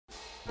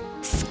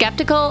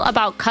skeptical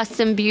about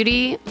custom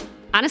beauty,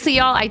 honestly,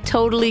 y'all, I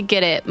totally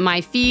get it.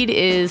 My feed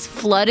is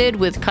flooded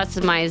with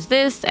customize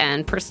this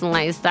and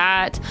personalize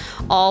that,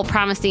 all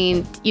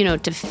promising,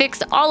 to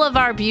fix all of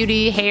our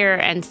beauty,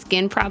 hair, and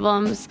skin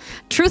problems.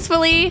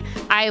 Truthfully,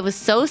 I was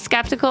so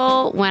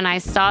skeptical when I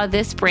saw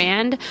this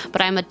brand,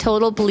 but I'm a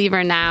total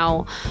believer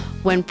now.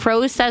 When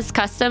Prose says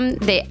custom,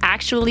 they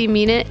actually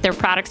mean it. Their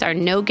products are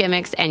no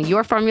gimmicks, and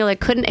your formula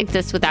couldn't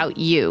exist without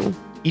you.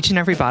 Each and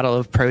every bottle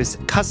of Prose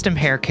custom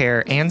hair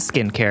care and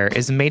skincare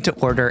is made to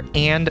order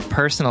and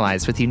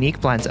personalized with unique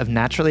blends of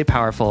naturally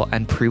powerful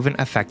and proven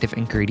effective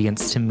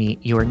ingredients to meet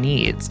your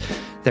needs.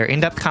 Their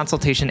in-depth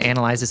consultation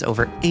analyzes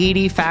over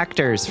 80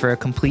 factors for a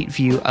complete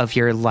view of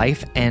your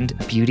life and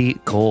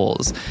beauty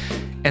goals.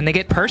 And they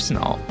get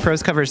personal.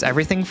 Prose covers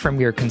everything from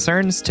your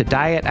concerns to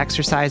diet,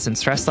 exercise, and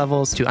stress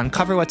levels to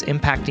uncover what's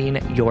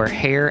impacting your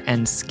hair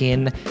and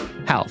skin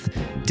health.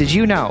 Did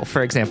you know,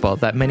 for example,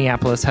 that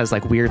Minneapolis has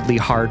weirdly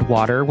hard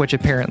water, which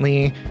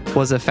apparently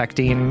was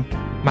affecting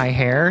my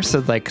hair?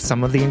 So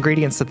some of the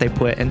ingredients that they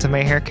put into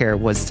my hair care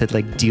was to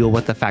deal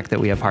with the fact that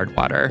we have hard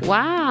water.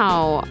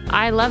 Wow.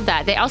 I love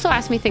that. They also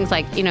asked me things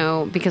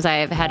because I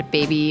have had a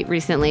baby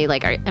recently,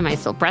 am I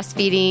still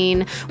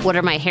breastfeeding? What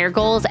are my hair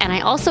goals? And I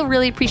also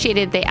really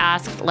appreciated they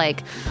asked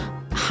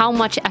how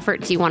much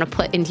effort do you want to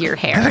put into your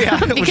hair? Yeah,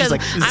 because I'm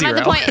at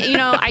the point,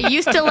 I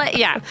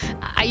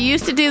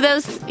used to do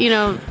those,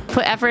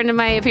 put effort into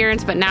my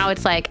appearance, but now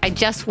it's I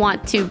just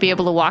want to be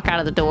able to walk out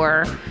of the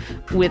door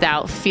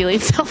without feeling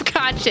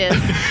self-conscious.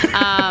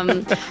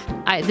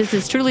 This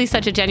is truly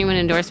such a genuine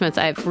endorsement.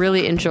 I've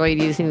really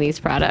enjoyed using these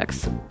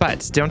products.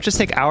 But don't just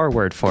take our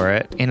word for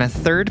it. In a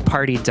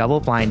third-party,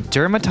 double-blind,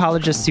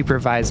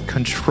 dermatologist-supervised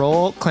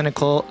control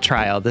clinical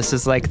trial, this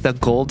is the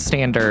gold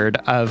standard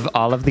of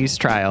all of these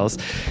trials,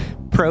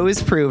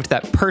 Prose proved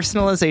that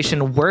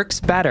personalization works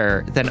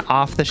better than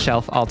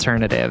off-the-shelf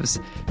alternatives.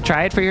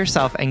 Try it for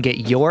yourself and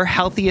get your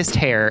healthiest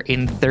hair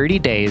in 30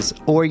 days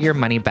or your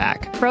money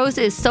back. Prose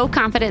is so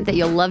confident that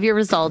you'll love your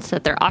results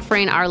that they're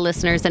offering our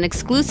listeners an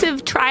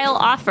exclusive trial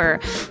offer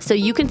so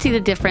you can see the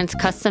difference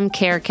custom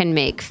care can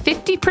make.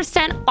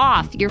 50%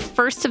 off your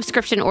first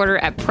subscription order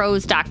at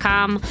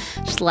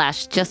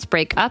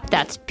prose.com/justbreakup.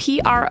 That's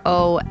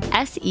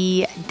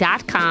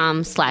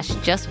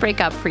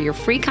prose.com/justbreakup for your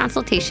free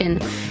consultation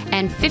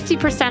and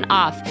 50%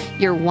 off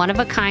your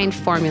one-of-a-kind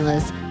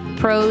formulas.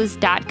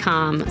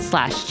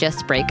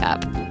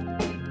 Prose.com/justbreakup.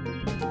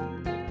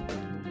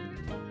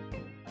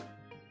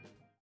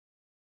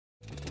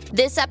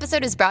 This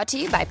episode is brought to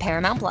you by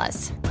Paramount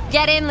Plus.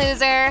 Get in,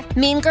 loser!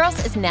 Mean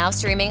Girls is now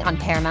streaming on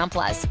Paramount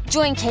Plus.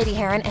 Join Katie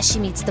Heron as she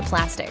meets the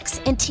plastics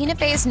in Tina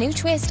Fey's new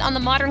twist on the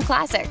modern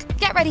classic.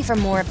 Get ready for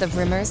more of the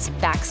rumors,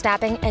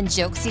 backstabbing, and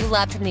jokes you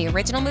loved from the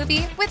original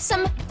movie with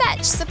some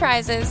fetch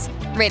surprises.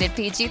 Rated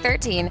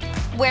PG-13.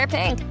 Wear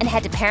pink and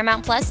head to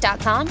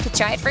ParamountPlus.com to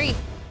try it free.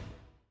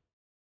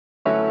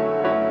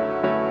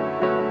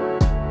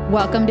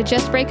 Welcome to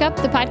Just Break Up,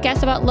 the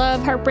podcast about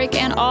love, heartbreak,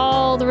 and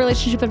all the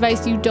relationship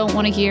advice you don't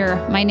want to hear.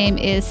 My name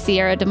is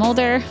Sierra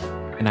DeMulder.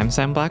 And I'm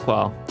Sam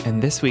Blackwell.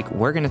 And this week,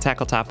 we're going to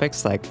tackle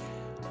topics like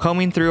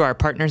combing through our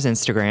partner's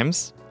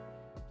Instagrams,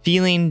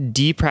 feeling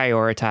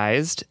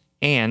deprioritized,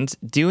 and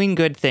doing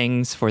good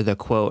things for the,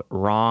 quote,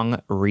 wrong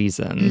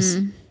reasons.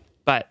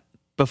 But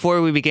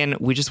before we begin,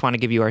 we just want to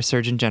give you our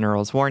Surgeon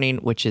General's warning,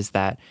 which is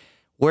that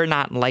we're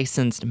not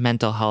licensed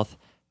mental health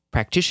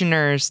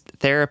practitioners,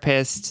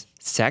 therapists,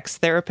 sex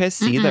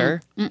therapists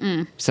either.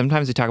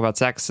 Sometimes we talk about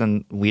sex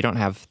and we don't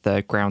have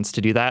the grounds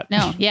to do that.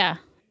 No, yeah.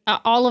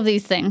 All of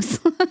these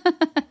things.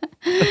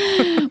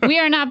 We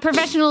are not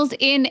professionals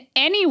in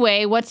any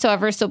way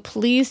whatsoever, so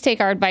please take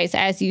our advice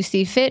as you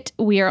see fit.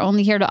 We are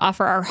only here to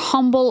offer our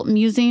humble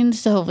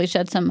musings to hopefully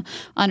shed some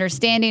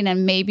understanding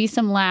and maybe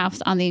some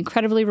laughs on the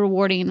incredibly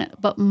rewarding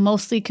but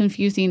mostly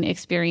confusing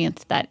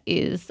experience that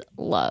is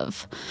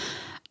love.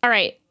 All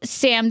right,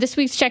 Sam, this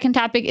week's check-in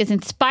topic is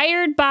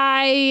inspired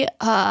by,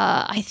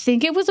 I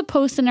think it was a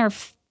post in our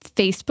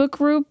Facebook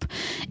group.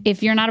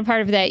 If you're not a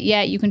part of that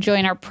yet, you can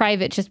join our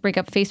private Just Break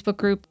Up Facebook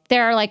group.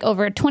 There are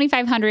over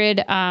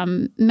 2,500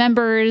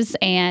 members,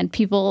 and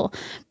people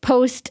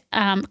post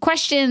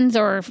questions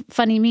or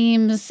funny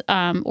memes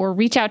or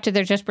reach out to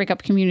their Just Break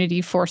Up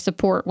community for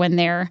support when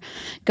they're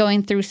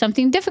going through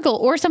something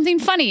difficult or something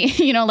funny.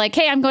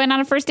 Hey, I'm going on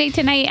a first date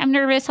tonight. I'm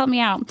nervous. Help me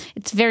out.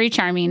 It's very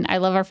charming. I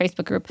love our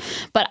Facebook group.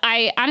 But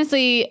I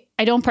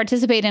don't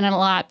participate in it a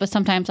lot, but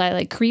sometimes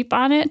I creep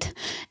on it.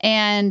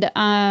 And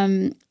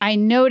I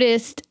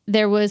noticed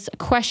there was a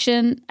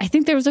question. I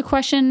think there was a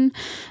question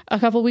a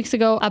couple weeks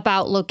ago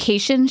about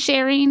location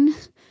sharing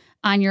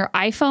on your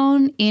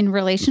iPhone in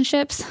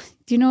relationships.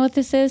 Do you know what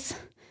this is?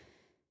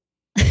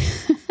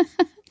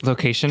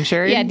 Location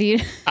sharing? Yeah, do you?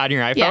 On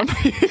your iPhone?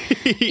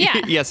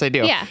 Yeah. Yes, I do.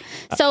 Yeah.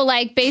 So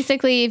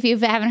basically, if you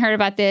haven't heard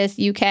about this,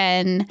 you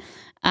can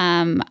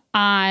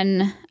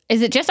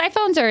is it just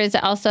iPhones or is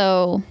it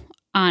also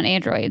on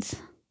Androids?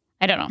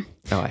 I don't know.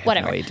 Oh, I have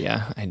Whatever. no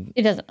idea.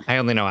 It doesn't. I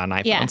only know on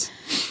iPhones.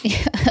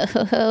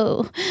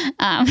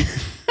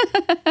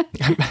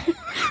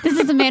 This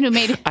is a man who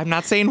made. I'm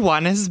not saying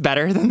one is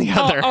better than the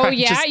other. Oh I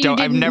yeah, just you don't,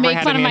 I've didn't never make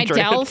had fun an of my Android.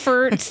 Dell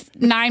for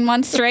 9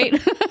 months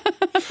straight.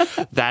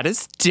 That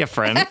is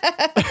different.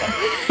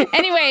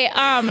 Anyway,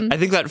 I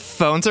think that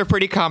phones are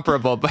pretty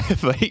comparable,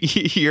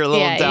 but your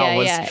little Dell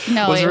was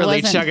it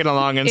really wasn't. chugging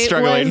along and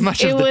struggling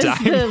much of the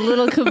time. It was the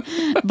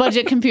little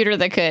budget computer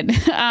that could.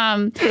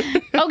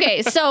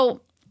 Okay,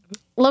 so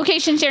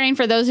location sharing,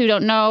 for those who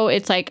don't know,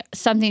 it's like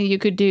something you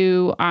could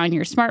do on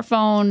your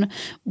smartphone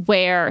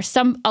where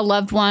a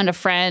loved one, a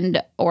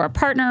friend, or a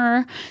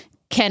partner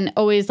can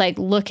always like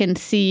look and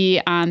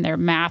see on their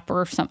map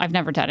or something. I've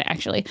never done it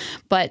actually,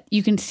 but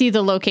you can see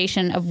the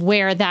location of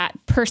where that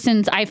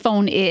person's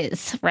iPhone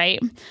is, right?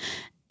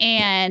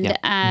 And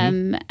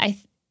I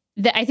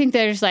think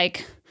there's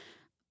like,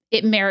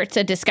 it merits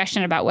a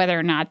discussion about whether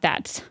or not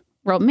that's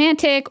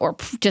romantic or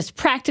just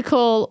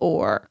practical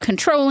or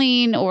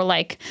controlling or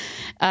like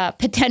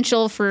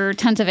potential for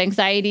tons of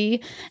anxiety.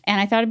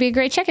 And I thought it'd be a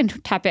great check-in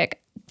topic.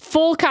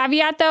 Full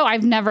caveat though,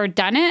 I've never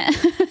done it.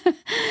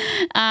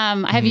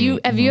 Have you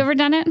ever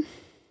done it?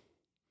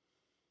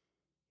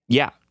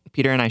 Yeah.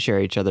 Peter and I share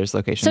each other's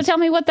locations. So tell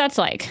me what that's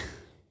like.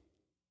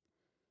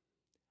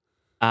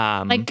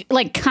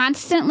 Like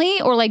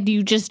constantly, or like do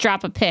you just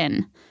drop a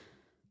pin?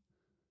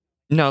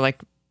 No, like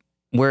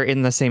we're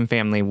in the same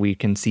family. We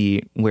can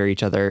see where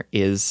each other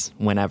is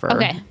whenever.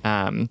 Okay.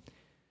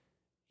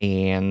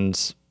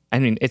 And I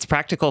mean, it's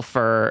practical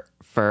for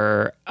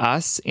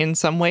us in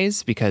some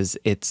ways because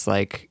it's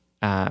like,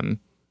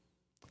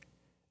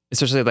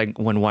 especially like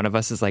when one of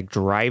us is like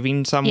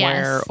driving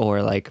somewhere, Yes.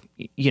 or like,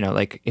 you know,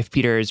 like if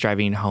Peter is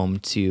driving home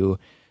to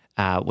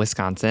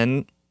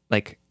Wisconsin,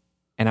 like,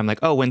 and I'm like,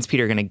 oh, when's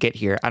Peter going to get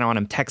here? I don't want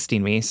him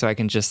texting me, so I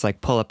can just like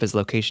pull up his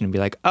location and be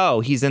like, oh,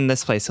 he's in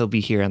this place. He'll be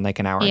here in like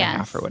an hour and a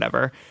half or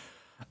whatever.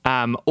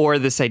 Or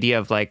this idea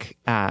of like,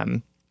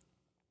 you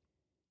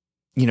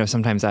know,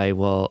 sometimes I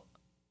will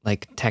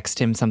like text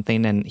him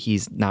something and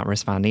he's not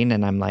responding,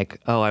 and I'm like,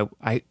 oh,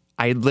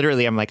 I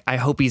literally, I'm like, I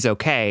hope he's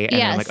okay.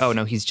 And I'm like, oh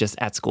no, he's just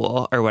at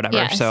school or whatever.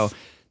 Yes. So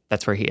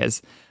that's where he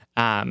is.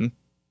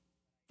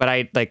 But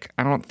I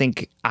don't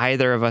think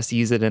either of us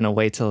use it in a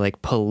way to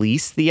like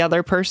police the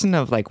other person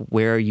of like,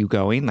 where are you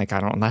going? Like,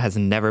 that has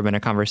never been a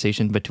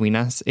conversation between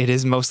us. It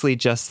is mostly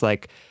just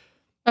like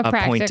a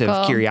point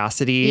of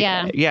curiosity.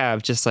 Yeah.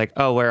 Of just like,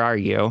 oh, where are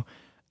you?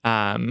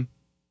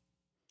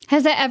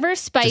 Has that ever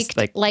spiked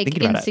like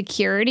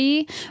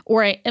insecurity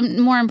or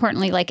more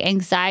importantly, like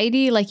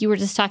anxiety? Like you were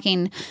just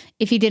talking,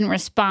 if he didn't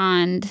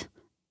respond,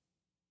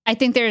 I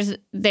think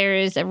there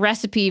is a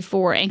recipe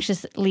for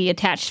anxiously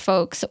attached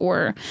folks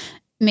or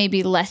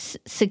maybe less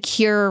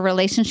secure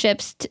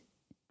relationships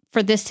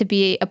for this to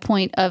be a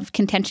point of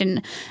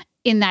contention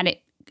in that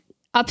it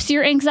ups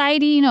your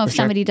anxiety, you know, if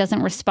somebody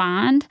doesn't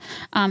respond.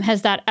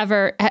 Has that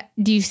ever,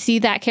 do you see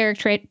that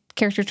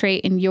character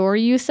trait in your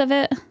use of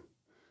it?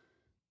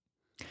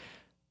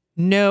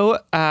 No,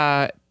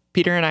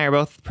 Peter and I are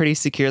both pretty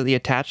securely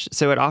attached,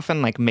 so it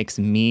often like makes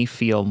me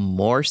feel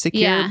more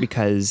secure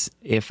because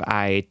if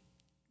I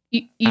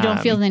you don't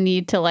feel the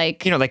need to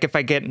like, you know, like if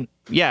I get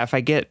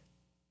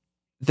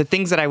the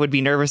things that I would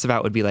be nervous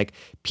about would be like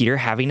Peter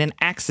having an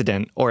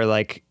accident or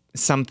like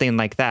something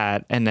like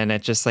that, and then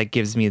it just like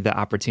gives me the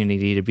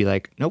opportunity to be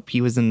like, nope,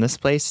 he was in this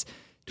place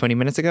 20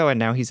 minutes ago and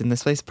now he's in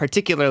this place.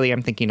 Particularly,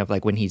 I'm thinking of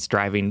like when he's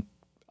driving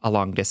a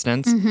long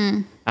distance.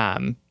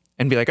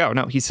 And be like, oh,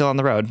 no, he's still on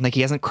the road. Like,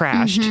 he hasn't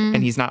crashed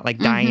and he's not like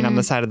dying on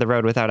the side of the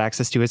road without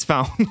access to his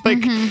phone.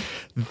 Like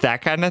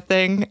that kind of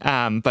thing.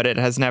 But it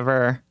has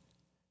never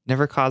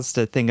caused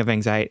a thing of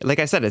anxiety. Like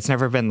I said, it's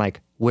never been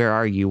like, where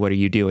are you? What are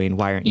you doing?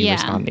 Why aren't you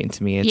responding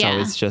to me? It's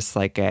always just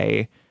like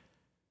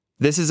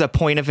this is a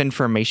point of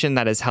information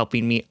that is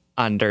helping me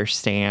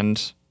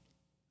understand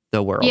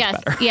the world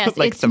better. Yes,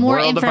 like it's the more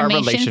world of our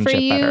information for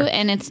you better.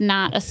 and it's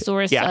not a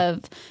source of,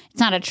 it's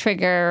not a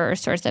trigger or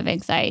source of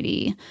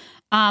anxiety.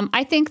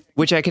 I think,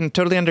 which I can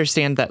totally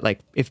understand that, like,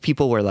 if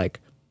people were like,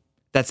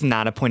 that's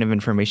not a point of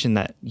information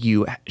that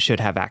you should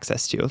have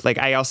access to. Like,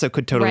 I also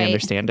could totally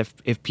understand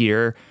if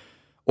Peter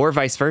or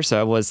vice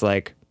versa was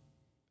like,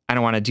 I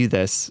don't want to do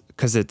this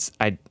because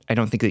I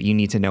don't think that you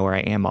need to know where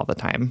I am all the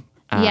time.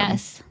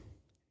 Yes.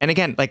 And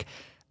again, like,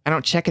 I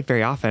don't check it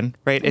very often,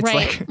 right? It's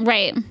like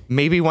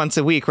maybe once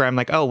a week where I'm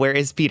like, oh, where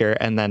is Peter?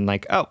 And then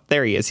like, oh,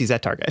 there he is. He's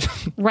at Target.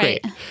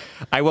 Right.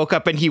 I woke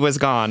up and he was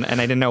gone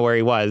and I didn't know where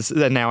he was.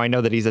 And now I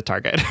know that he's at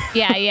Target.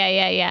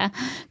 Yeah.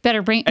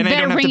 Better bring and better I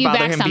don't have bring to you bother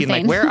back him something.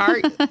 being like, where are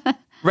you?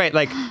 Right.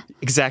 Like,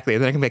 exactly.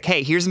 Then I can be like,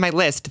 hey, here's my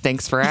list.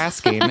 Thanks for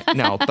asking.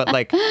 No, but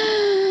like,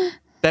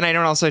 then I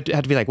don't also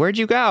have to be like, where'd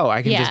you go?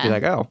 I can just be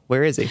like, oh,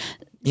 where is he?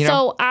 You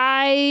know?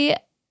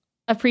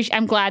 So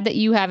I'm glad that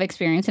you have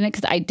experience in it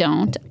because I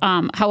don't.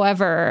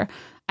 However,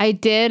 I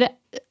did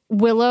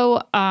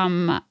Willow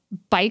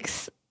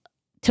bikes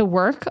to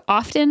work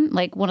often,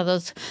 like one of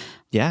those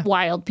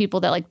wild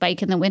people that like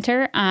bike in the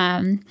winter.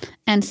 And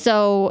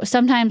so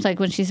sometimes like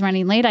when she's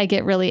running late, I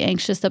get really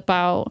anxious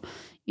about,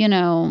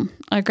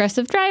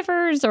 aggressive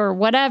drivers or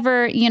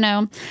whatever,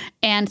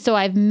 And so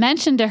I've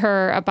mentioned to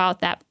her about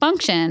that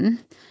function,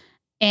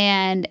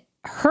 and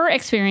her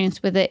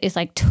experience with it is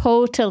like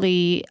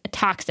totally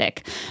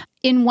toxic.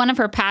 In one of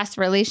her past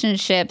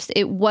relationships,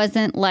 it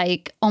wasn't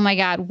like, oh my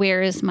God,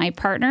 where is my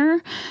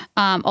partner?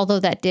 Although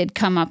that did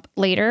come up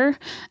later.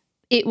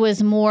 It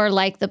was more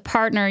like the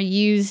partner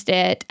used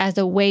it as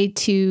a way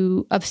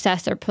to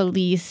obsess or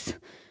police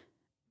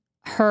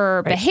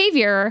her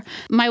behavior.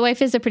 My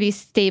wife is a pretty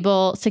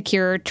stable,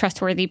 secure,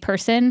 trustworthy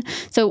person.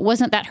 So it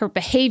wasn't that her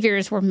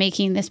behaviors were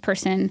making this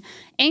person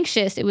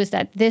anxious. It was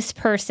that this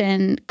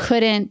person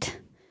couldn't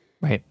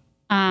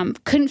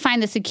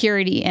find the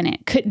security in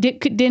it.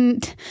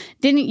 Didn't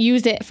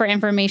use it for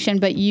information,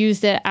 but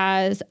used it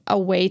as a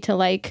way to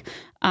like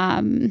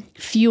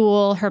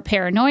fuel her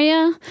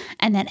paranoia,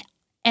 and then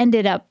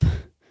ended up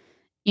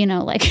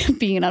like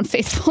being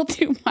unfaithful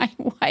to my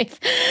wife.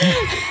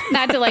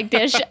 Not to like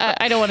dish.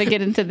 I don't want to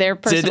get into their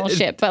personal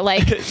shit, but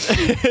like,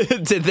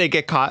 did they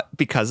get caught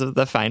because of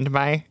the Find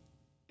My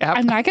app?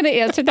 I'm not going to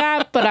answer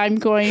that, but I'm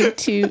going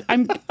to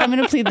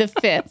plead the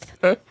fifth.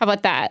 How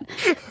about that?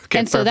 Okay,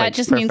 and so that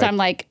just means I'm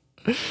like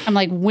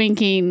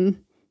winking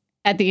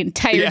at the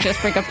entire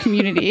Just Break Up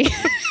community.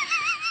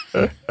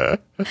 Hilarious.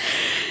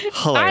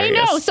 I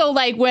know. So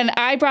like when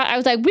I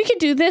was like, we could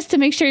do this to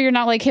make sure you're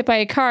not like hit by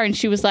a car. And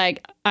she was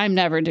like, I'm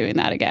never doing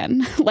that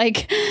again.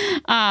 Which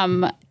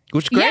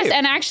is great. Yes.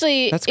 And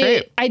actually, that's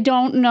great. I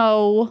don't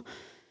know,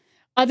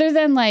 other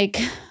than like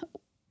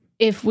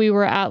if we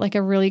were at like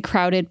a really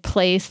crowded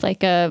place,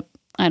 like a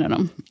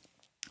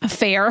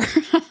fair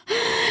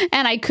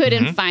and I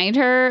couldn't find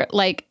her,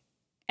 like,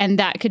 and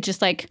that could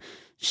just like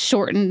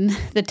shorten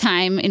the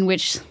time in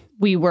which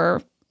we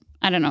were,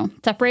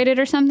 separated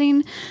or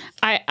something.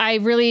 I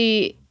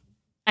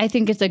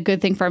think it's a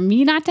good thing for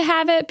me not to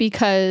have it,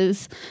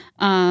 because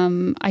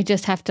I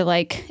just have to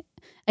like,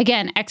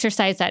 again,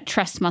 exercise that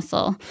trust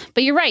muscle.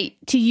 But you're right,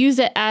 to use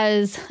it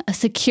as a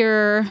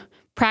secure,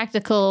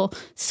 practical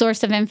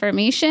source of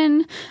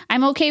information,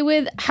 I'm okay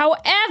with.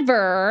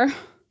 However,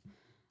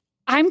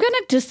 I'm going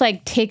to just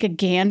like take a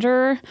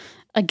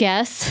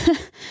guess,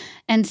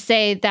 and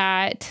say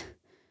that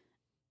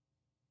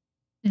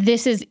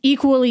this is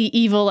equally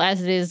evil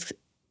as it is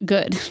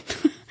good.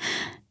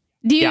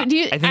 Do you?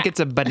 I think it's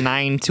a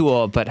benign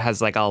tool, but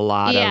has like a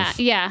lot of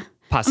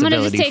possibility.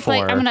 I'm gonna just take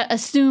I'm gonna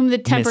assume the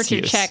temperature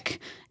misuse. check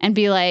and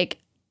be like,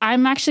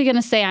 I'm actually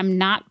gonna say I'm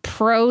not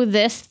pro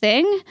this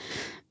thing,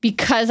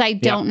 because I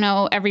don't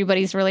know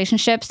everybody's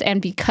relationships,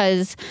 and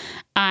because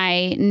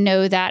I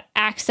know that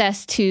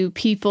access to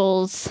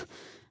people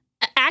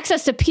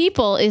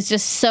is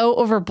just so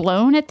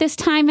overblown at this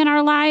time in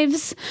our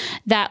lives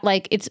that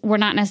like we're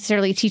not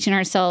necessarily teaching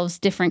ourselves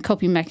different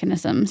coping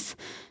mechanisms.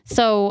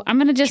 So I'm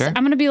going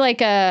to be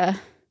like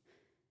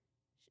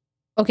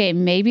okay,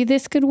 maybe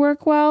this could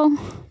work well,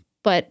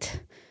 but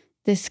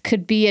this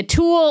could be a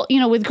tool,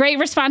 with great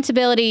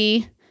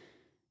responsibility.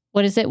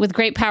 What is it? With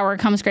great power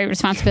comes great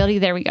responsibility.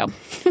 There we go.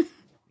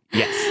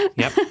 Yes.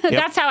 Yep.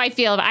 That's how I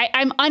feel.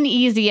 I'm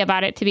uneasy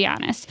about it, to be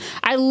honest.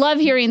 I love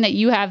hearing that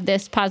you have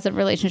this positive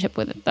relationship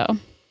with it, though.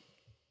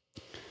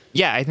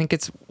 Yeah, I think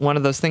it's one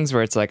of those things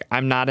where it's like,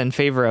 I'm not in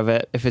favor of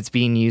it if it's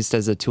being used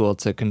as a tool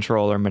to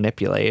control or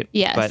manipulate.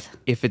 Yes. But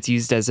if it's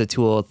used as a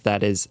tool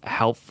that is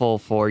helpful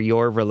for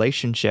your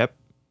relationship.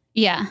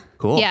 Yeah.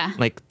 Cool. Yeah.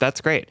 Like,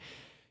 that's great.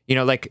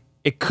 Like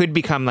it could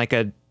become like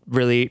a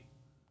really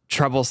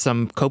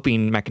troublesome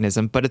coping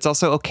mechanism, but it's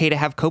also okay to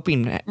have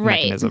coping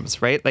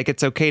mechanisms, right? Like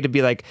it's okay to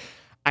be like,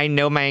 I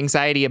know my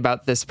anxiety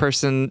about this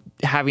person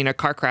having a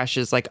car crash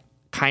is like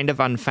kind of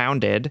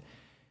unfounded.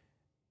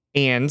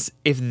 And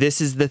if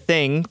this is the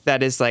thing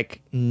that is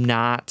like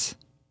not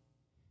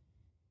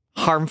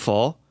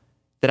harmful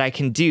that I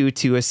can do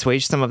to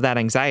assuage some of that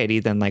anxiety,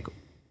 then like,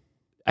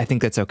 I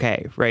think that's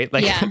okay. Right.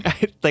 Like,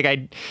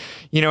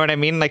 you know what I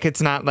mean? Like,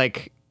 it's not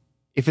like,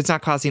 if it's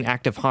not causing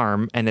active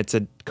harm and it's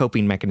a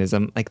coping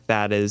mechanism, like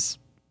that is,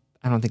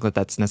 I don't think that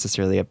that's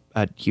necessarily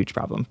a huge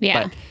problem.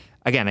 Yeah. But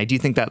again, I do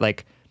think that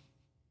like,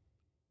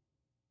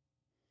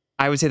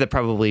 I would say that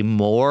probably a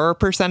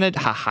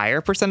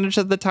higher percentage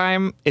of the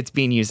time, it's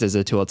being used as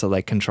a tool to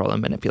like control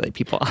and manipulate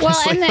people.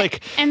 Honestly. Well,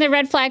 and the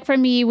red flag for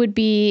me would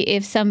be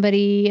if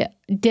somebody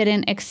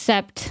didn't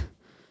accept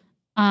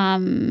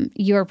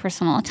your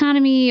personal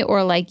autonomy,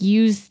 or like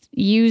use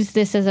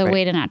this as a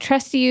way to not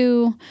trust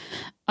you.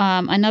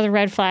 Another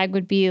red flag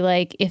would be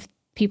like if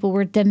people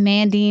were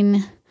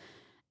demanding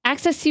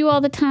access to you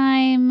all the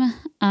time.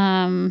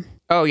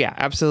 Oh yeah,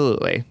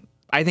 absolutely.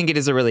 I think it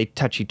is a really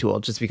touchy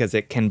tool just because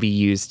it can be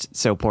used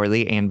so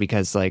poorly, and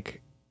because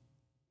like,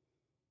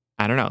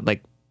 I don't know,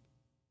 like,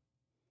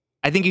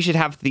 I think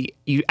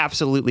you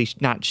absolutely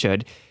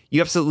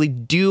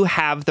do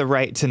have the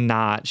right to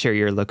not share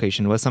your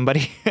location with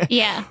somebody.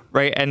 Yeah.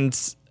 Right.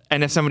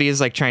 And if somebody is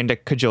like trying to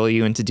cajole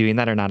you into doing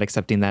that or not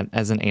accepting that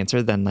as an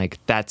answer, then like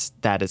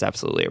that is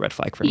absolutely a red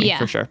flag for me,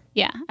 for sure.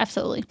 Yeah,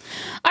 absolutely.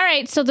 All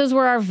right. So those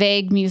were our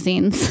vague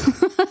musings.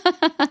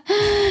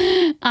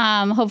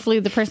 Hopefully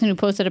the person who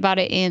posted about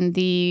it in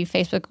the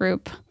Facebook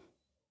group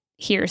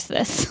hears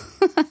this.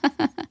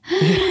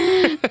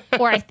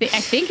 Or I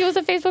think it was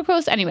a Facebook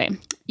post. Anyway,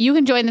 you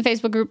can join the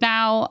Facebook group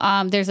now.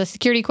 There's a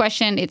security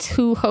question. It's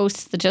who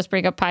hosts the Just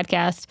Break Up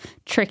podcast.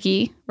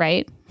 Tricky,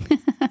 right?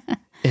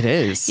 It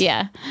is.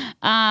 Yeah.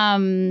 All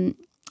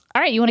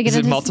right. You want to get Is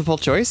into it multiple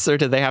choice, or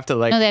do they have to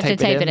No, they have to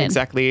type it in.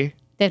 exactly?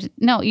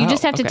 No, you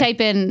just have to okay.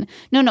 type in.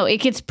 No, it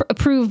gets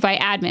approved by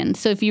admin.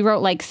 So if you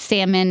wrote like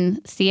Salmon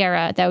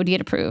Sierra, that would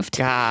get approved.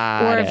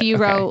 Got or it. if you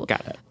Okay, wrote,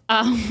 got it.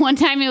 one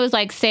time it was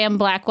like Sam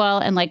Blackwell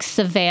and like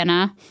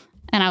Savannah.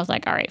 And I was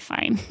like, all right,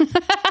 fine.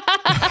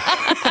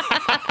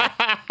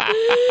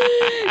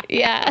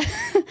 Yeah.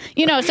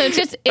 So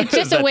it's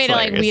just a way to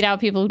like weed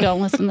out people who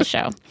don't listen to the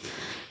show.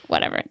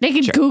 Whatever. They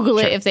could Google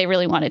it if they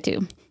really wanted to.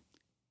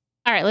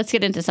 All right, let's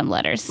get into some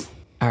letters.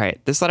 All right.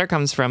 This letter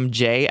comes from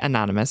J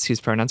Anonymous,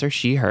 whose pronouns are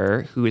she,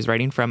 her, who is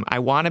writing from I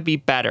Want to Be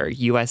Better,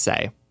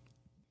 USA.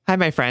 Hi,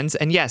 my friends.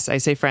 And yes, I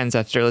say friends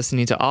after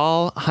listening to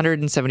all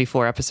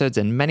 174 episodes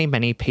and many,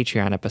 many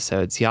Patreon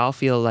episodes. Y'all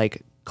feel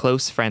like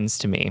close friends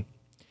to me.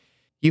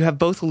 You have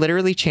both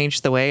literally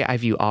changed the way I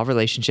view all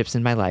relationships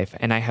in my life,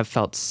 and I have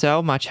felt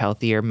so much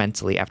healthier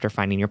mentally after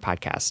finding your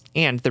podcast.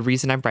 And the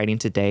reason I'm writing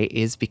today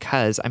is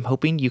because I'm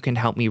hoping you can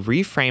help me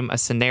reframe a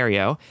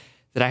scenario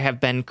that I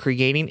have been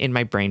creating in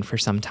my brain for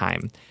some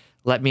time.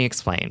 Let me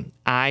explain.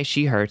 I,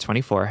 she, her,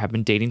 24, have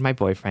been dating my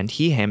boyfriend,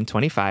 he, him,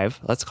 25,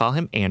 let's call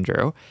him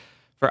Andrew,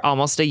 for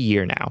almost a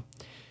year now.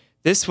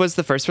 This was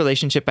the first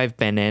relationship I've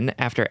been in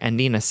after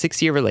ending a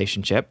 6-year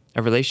relationship,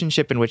 a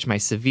relationship in which my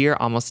severe,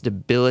 almost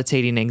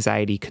debilitating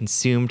anxiety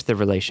consumed the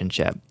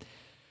relationship.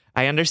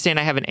 I understand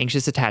I have an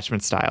anxious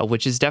attachment style,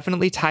 which is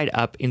definitely tied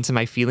up into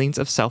my feelings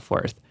of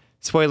self-worth.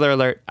 Spoiler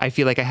alert, I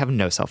feel like I have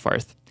no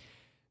self-worth.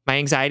 My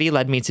anxiety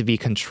led me to be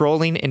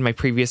controlling in my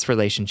previous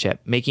relationship,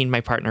 making my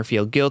partner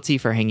feel guilty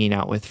for hanging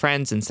out with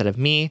friends instead of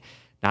me,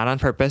 not on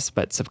purpose,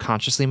 but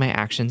subconsciously my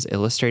actions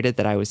illustrated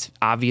that I was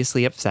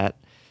obviously upset.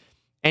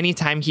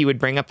 Anytime he would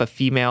bring up a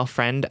female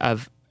friend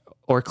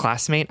or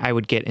classmate, I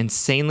would get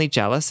insanely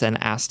jealous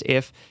and asked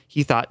if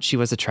he thought she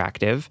was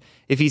attractive.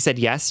 If he said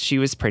yes, she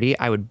was pretty,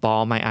 I would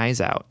bawl my eyes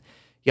out.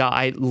 Y'all,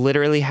 I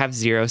literally have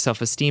zero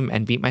self-esteem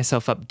and beat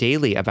myself up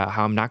daily about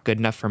how I'm not good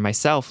enough for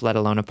myself, let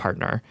alone a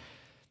partner.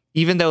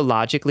 Even though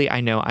logically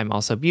I know I'm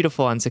also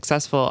beautiful and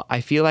successful,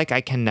 I feel like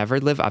I can never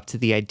live up to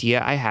the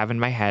idea I have in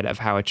my head of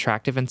how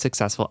attractive and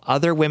successful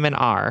other women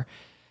are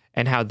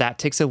and how that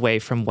takes away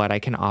from what I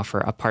can offer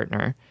a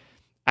partner.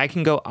 I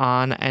can go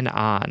on and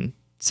on.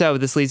 So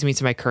this leads me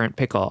to my current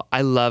pickle.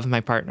 I love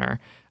my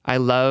partner. I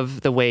love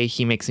the way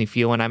he makes me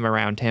feel when I'm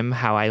around him,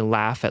 how I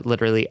laugh at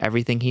literally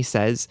everything he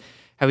says,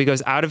 how he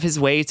goes out of his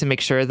way to make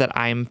sure that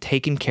I'm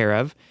taken care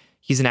of.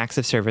 He's an acts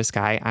of service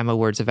guy. I'm a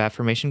words of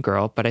affirmation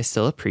girl, but I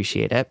still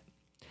appreciate it.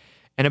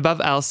 And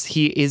above else,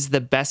 he is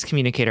the best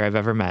communicator I've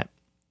ever met.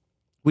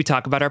 We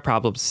talk about our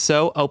problems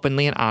so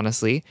openly and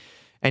honestly,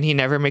 and he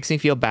never makes me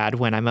feel bad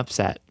when I'm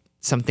upset,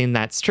 something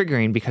that's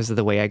triggering because of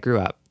the way I grew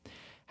up.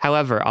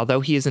 However,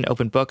 although he is an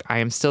open book, I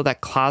am still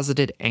that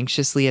closeted,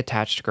 anxiously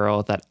attached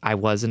girl that I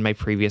was in my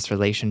previous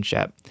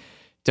relationship.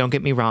 Don't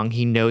get me wrong,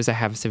 he knows I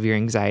have severe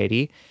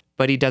anxiety,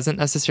 but he doesn't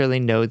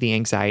necessarily know the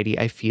anxiety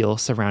I feel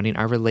surrounding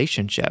our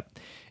relationship.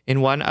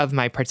 In one of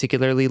my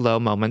particularly low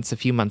moments a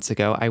few months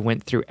ago, I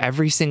went through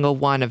every single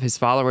one of his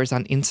followers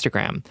on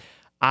Instagram,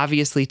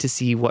 obviously to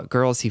see what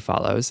girls he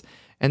follows,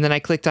 and then I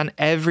clicked on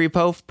every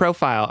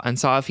profile and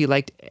saw if he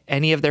liked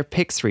any of their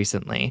pics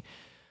recently.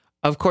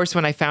 Of course,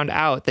 when I found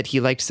out that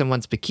he liked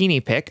someone's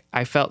bikini pic,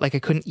 I felt like I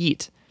couldn't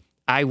eat.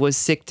 I was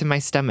sick to my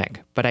stomach,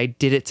 but I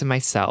did it to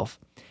myself.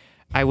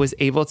 I was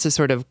able to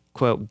sort of,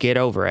 quote, get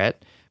over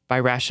it by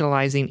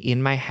rationalizing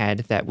in my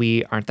head that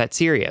we aren't that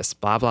serious,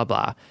 blah, blah,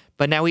 blah.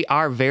 But now we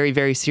are very,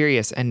 very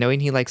serious, and knowing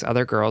he likes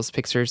other girls'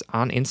 pictures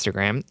on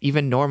Instagram,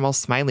 even normal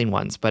smiling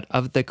ones, but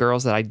of the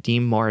girls that I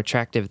deem more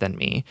attractive than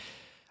me,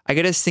 I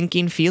get a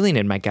sinking feeling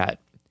in my gut.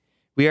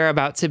 We are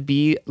about to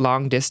be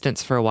long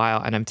distance for a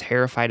while, and I'm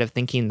terrified of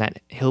thinking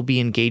that he'll be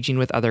engaging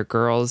with other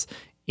girls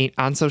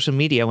on social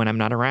media when I'm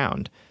not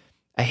around.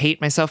 I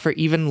hate myself for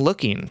even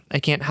looking. I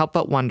can't help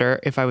but wonder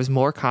if I was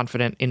more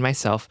confident in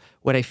myself,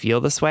 would I feel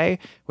this way?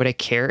 Would I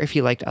care if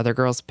he liked other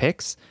girls'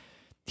 pics?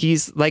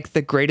 He's like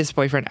the greatest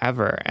boyfriend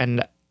ever,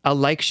 and a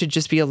like should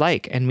just be a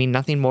like and mean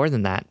nothing more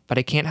than that. But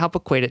I can't help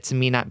equate it to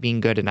me not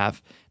being good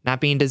enough, not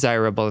being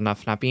desirable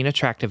enough, not being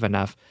attractive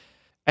enough.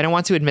 I don't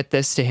want to admit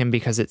this to him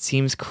because it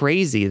seems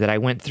crazy that I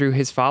went through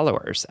his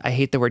followers. I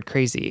hate the word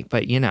crazy,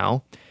 but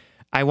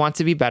I want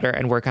to be better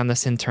and work on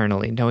this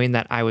internally, knowing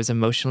that I was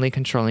emotionally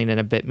controlling and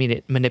a bit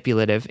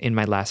manipulative in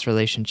my last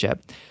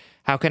relationship.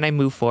 How can I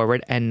move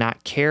forward and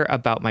not care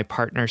about my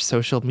partner's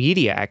social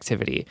media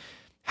activity?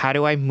 How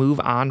do I move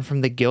on from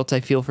the guilt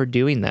I feel for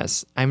doing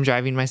this? I'm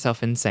driving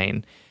myself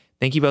insane.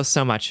 Thank you both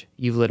so much.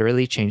 You've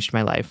literally changed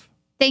my life.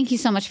 Thank you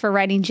so much for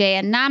writing, J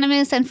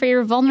Anonymous, and for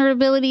your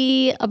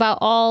vulnerability about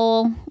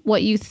all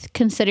what you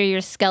consider your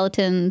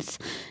skeletons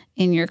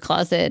in your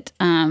closet.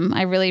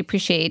 I really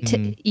appreciate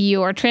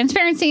your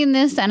transparency in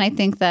this, and I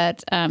think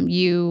that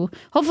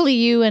hopefully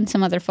you and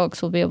some other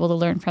folks will be able to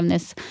learn from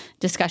this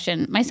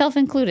discussion, myself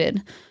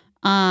included.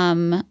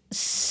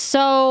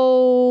 So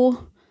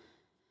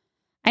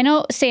I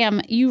know,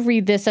 Sam, you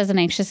read this as an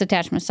anxious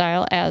attachment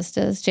style, as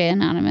does J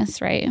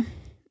Anonymous, right?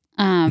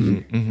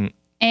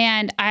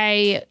 And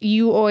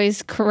you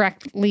always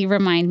correctly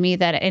remind me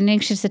that an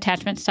anxious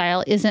attachment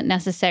style isn't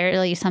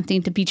necessarily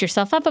something to beat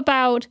yourself up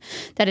about,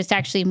 that it's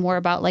actually more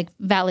about like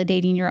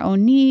validating your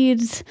own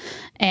needs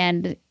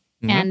and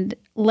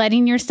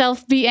letting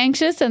yourself be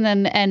anxious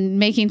and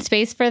making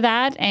space for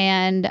that.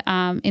 And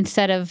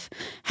instead of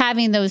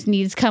having those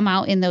needs come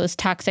out in those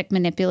toxic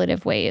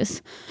manipulative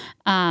ways.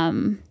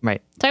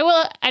 Right. So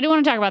I do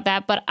want to talk about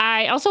that, but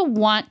I also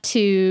want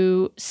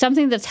to,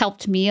 something that's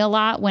helped me a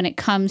lot when it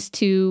comes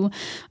to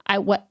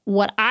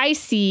what I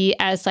see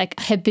as like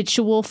a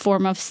habitual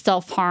form of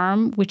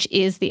self-harm, which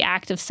is the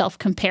act of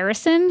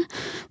self-comparison.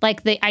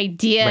 Like the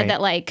idea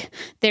that like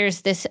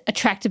there's this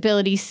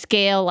attractability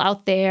scale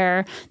out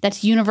there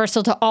that's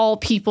universal to all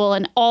people,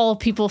 and all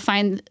people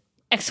find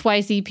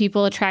XYZ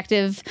people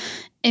attractive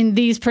in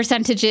these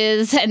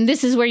percentages, and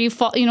this is where you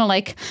fall,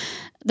 like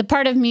the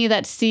part of me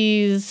that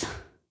sees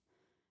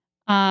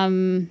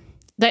that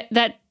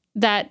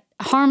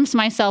harms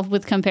myself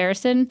with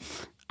comparison.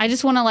 I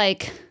just want to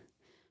like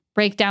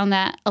break down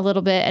that a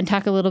little bit and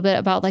talk a little bit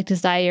about like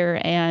desire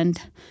and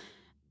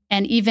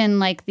even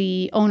like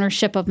the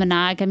ownership of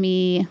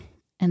monogamy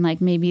and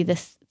like maybe the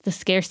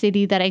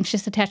scarcity that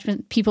anxious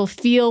attachment people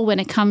feel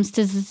when it comes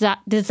to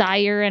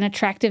desire and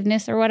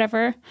attractiveness or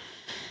whatever.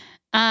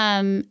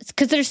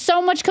 Because there's so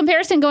much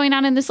comparison going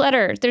on in this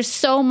letter. There's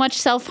so much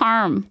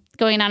self-harm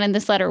going on in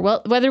this letter.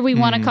 Well, whether we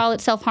want to call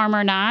it self-harm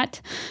or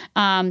not,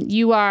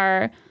 you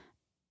are,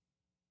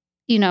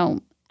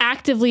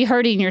 actively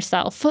hurting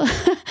yourself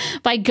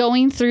by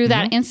going through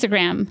that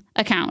Instagram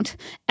account.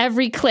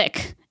 Every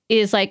click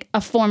is like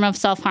a form of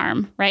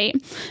self-harm, right?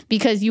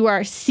 Because you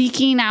are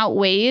seeking out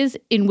ways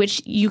in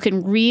which you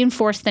can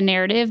reinforce the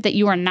narrative that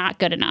you are not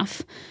good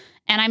enough.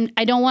 And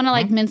I don't want to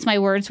like mince my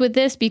words with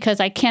this, because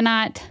I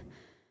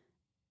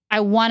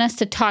want us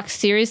to talk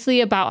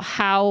seriously about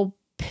how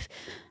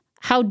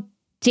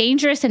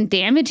dangerous and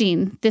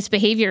damaging this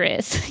behavior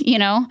is,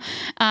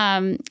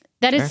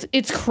 that is,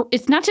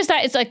 it's not just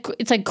that, it's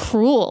like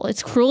cruel.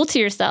 It's cruel to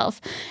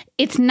yourself.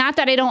 It's not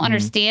that I don't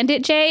understand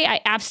it, Jay. I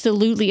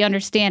absolutely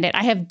understand it.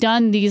 I have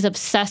done these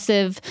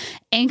obsessive,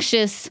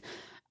 anxious,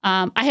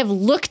 I have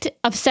looked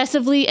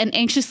obsessively and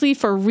anxiously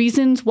for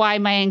reasons why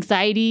my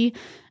anxiety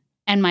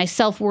and my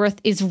self-worth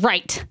is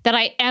right, that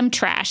I am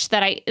trash,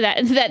 that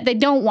they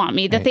don't want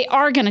me, that they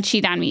are going to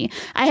cheat on me.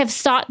 I have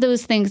sought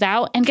those things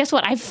out, and guess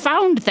what? I've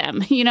found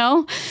them,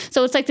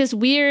 So it's like this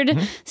weird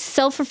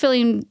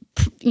self-fulfilling,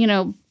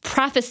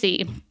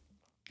 prophecy.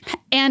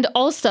 And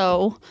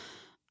also,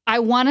 I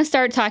want to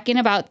start talking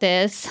about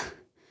this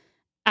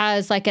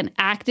as like an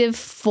active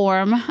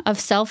form of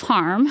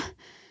self-harm.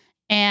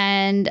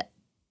 And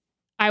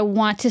I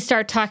want to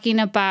start talking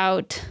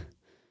about,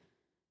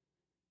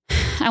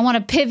 I want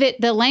to pivot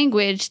the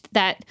language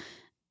that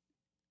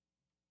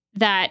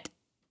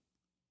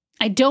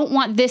I don't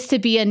want this to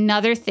be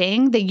another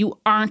thing that you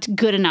aren't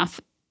good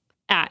enough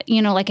at.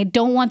 Like I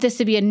don't want this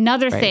to be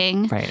another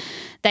thing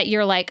that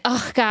you're like,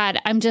 oh God,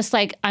 I'm just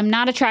like, I'm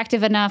not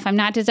attractive enough. I'm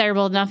not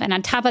desirable enough. And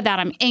on top of that,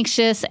 I'm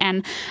anxious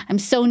and I'm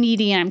so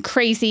needy and I'm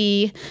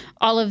crazy.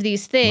 All of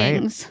these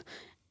things. Right.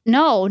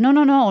 No,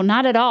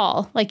 not at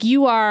all. Like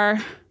you are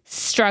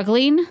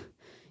struggling,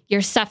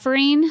 you're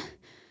suffering,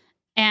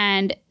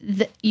 and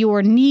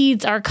your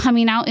needs are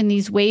coming out in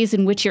these ways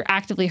in which you're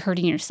actively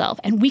hurting yourself.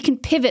 And we can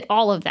pivot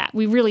all of that.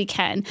 We really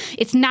can.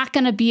 It's not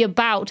going to be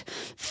about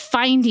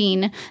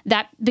finding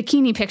that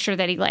bikini picture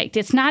that he liked.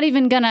 It's not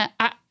even going to...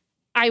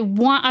 I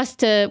want us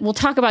to... We'll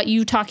talk about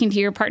you talking to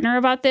your partner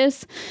about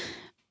this.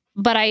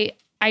 But I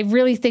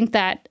really think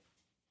that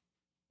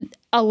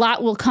a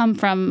lot will come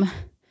from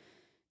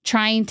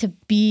trying to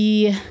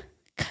be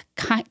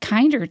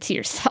kinder to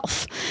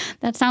yourself.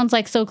 That sounds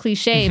like so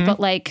cliche, but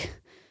like...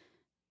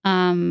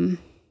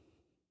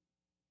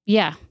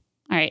 yeah.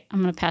 All right.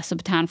 I'm going to pass the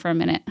baton for a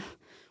minute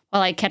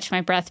while I catch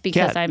my breath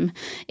because I'm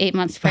 8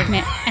 months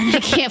pregnant and I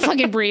can't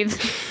fucking breathe.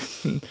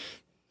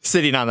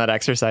 Sitting on that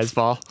exercise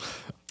ball.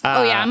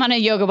 Oh yeah. I'm on a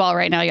yoga ball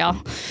right now, y'all.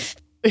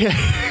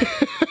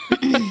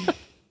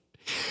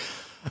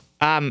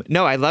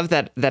 No, I love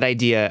that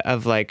idea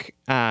of like,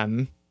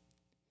 I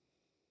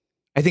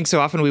think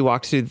so often we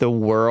walk through the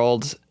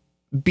world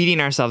beating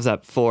ourselves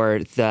up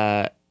for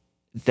the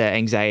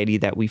anxiety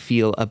that we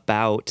feel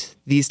about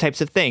these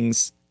types of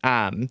things,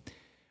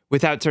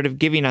 without sort of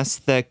giving us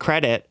the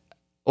credit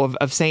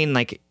of saying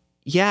like,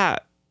 yeah,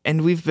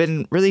 and we've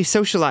been really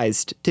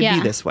socialized to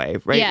be this way,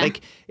 right? Yeah. Like,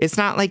 it's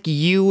not like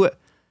you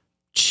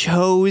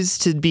chose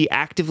to be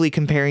actively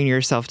comparing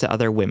yourself to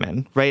other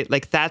women, right?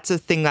 Like, that's a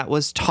thing that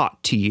was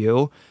taught to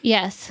you.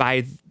 Yes.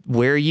 By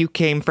where you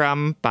came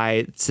from,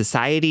 by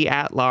society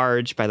at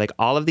large, by like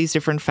all of these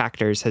different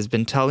factors has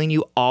been telling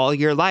you all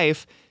your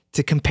life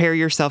to compare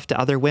yourself to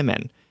other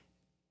women.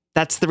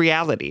 That's the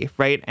reality,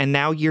 right? And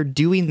now you're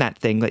doing that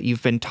thing that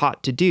you've been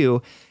taught to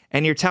do,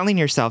 and you're telling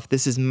yourself,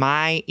 this is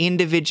my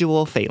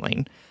individual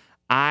failing.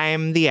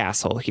 I'm the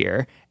asshole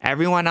here.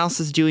 Everyone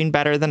else is doing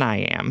better than I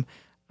am.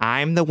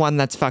 I'm the one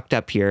that's fucked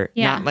up here.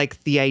 Yeah. Not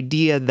like the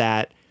idea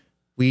that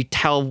we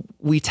tell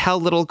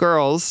little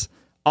girls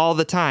all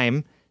the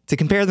time to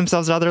compare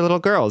themselves to other little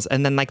girls.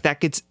 And then like that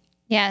gets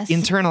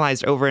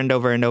internalized over and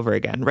over and over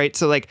again. Right.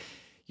 So like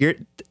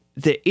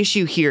the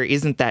issue here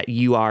isn't that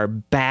you are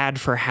bad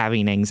for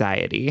having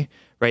anxiety.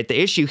 Right.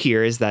 The issue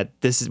here is that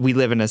we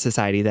live in a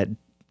society that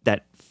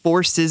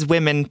forces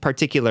women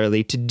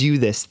particularly to do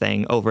this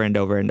thing over and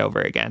over and over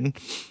again.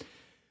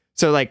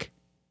 So like,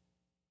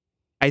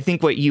 I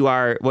think what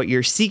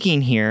you're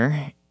seeking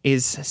here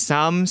is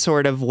some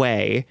sort of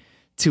way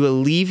to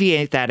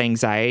alleviate that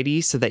anxiety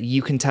so that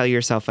you can tell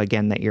yourself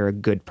again that you're a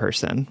good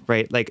person,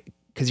 right? Like,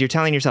 because you're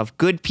telling yourself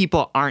good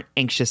people aren't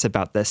anxious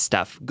about this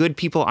stuff. Good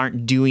people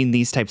aren't doing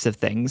these types of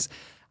things.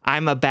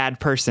 I'm a bad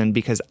person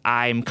because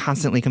I'm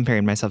constantly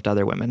comparing myself to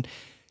other women.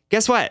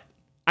 Guess what?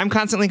 I'm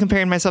constantly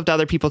comparing myself to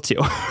other people too,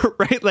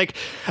 right? Like,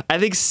 I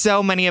think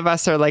so many of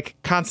us are like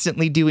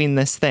constantly doing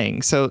this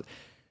thing. So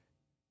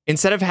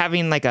instead of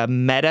having like a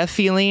meta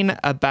feeling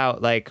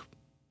about like,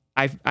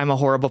 I'm a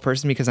horrible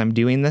person because I'm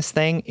doing this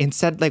thing,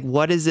 instead, like,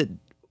 what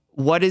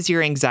is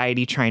your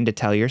anxiety trying to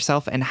tell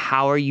yourself, and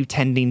how are you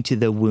tending to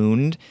the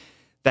wound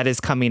that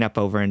is coming up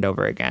over and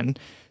over again?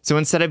 So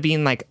instead of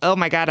being like, oh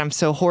my God, I'm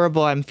so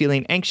horrible, I'm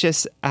feeling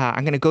anxious,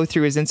 I'm going to go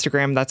through his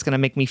Instagram, that's going to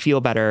make me feel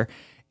better.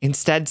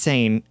 Instead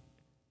saying,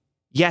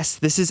 yes,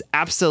 this is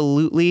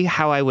absolutely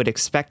how I would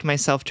expect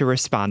myself to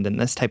respond in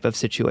this type of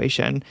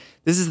situation.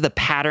 This is the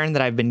pattern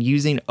that I've been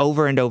using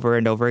over and over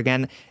and over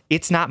again.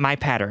 It's not my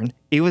pattern.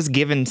 It was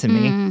given to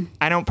me.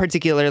 I don't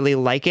particularly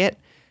like it,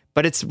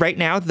 but it's right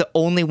now the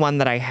only one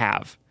that I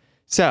have.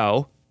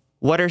 So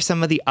what are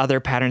some of the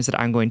other patterns that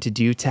I'm going to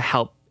do to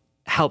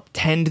help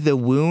tend the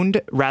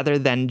wound rather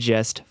than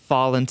just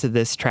fall into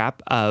this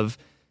trap of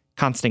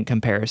constant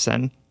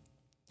comparison?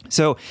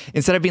 So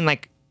instead of being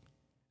like,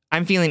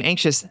 I'm feeling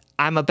anxious,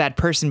 I'm a bad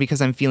person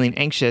because I'm feeling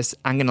anxious,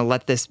 I'm going to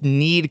let this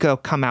need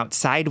come out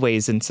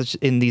sideways in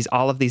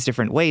all of these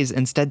different ways.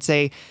 Instead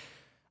say,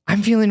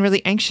 I'm feeling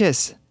really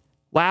anxious.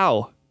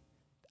 Wow.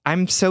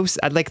 I'm so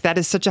like, that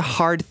is such a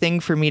hard thing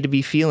for me to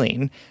be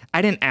feeling.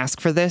 I didn't ask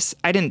for this.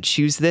 I didn't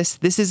choose this.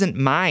 This isn't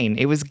mine.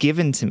 It was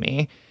given to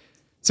me.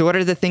 So what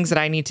are the things that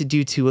I need to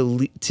do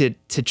to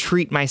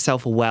treat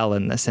myself well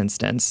in this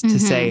instance? To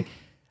say,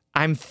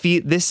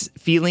 this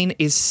feeling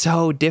is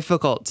so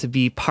difficult to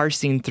be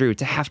parsing through,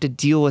 to have to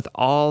deal with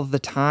all the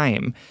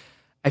time.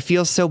 I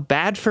feel so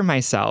bad for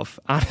myself.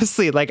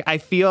 Honestly, like I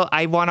feel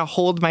I want to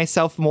hold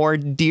myself more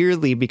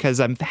dearly because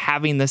I'm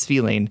having this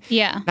feeling.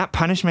 Yeah. Not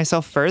punish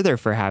myself further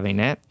for having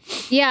it.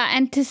 Yeah.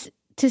 And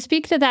to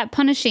speak to that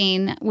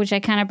punishing, which I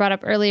kind of brought up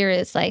earlier,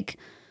 is like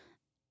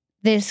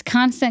this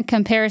constant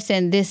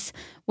comparison,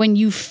 when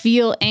you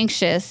feel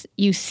anxious,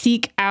 you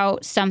seek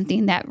out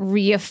something that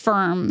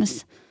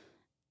reaffirms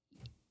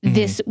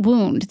this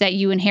wound that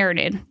you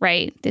inherited,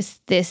 right?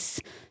 This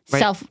right.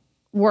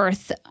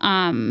 self-worth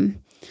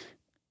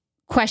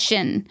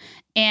question.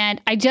 And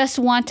I just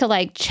want to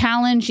like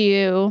challenge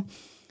you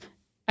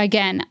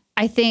again.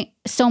 I think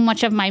so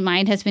much of my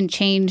mind has been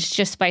changed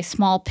just by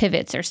small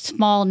pivots or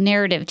small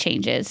narrative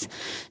changes.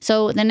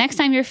 So the next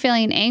time you're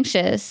feeling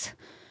anxious,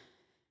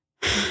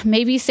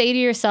 maybe say to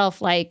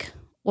yourself like,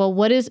 well,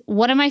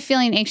 what am I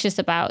feeling anxious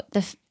about?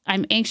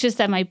 I'm anxious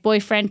that my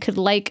boyfriend could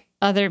like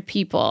other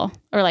people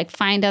or like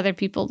find other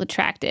people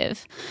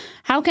attractive.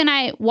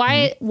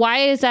 Why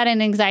is that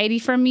an anxiety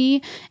for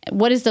me?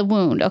 What is the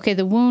wound? Okay,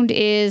 the wound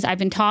is I've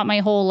been taught my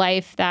whole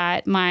life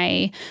that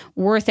my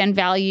worth and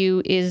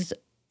value is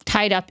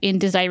tied up in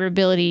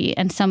desirability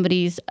and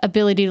somebody's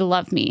ability to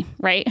love me,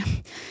 right?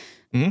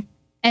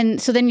 And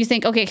so then you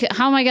think, okay,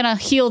 how am I going to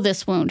heal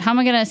this wound? How am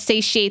I going to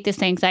satiate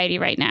this anxiety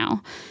right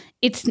now?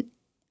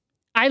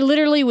 I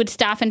literally would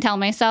stop and tell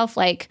myself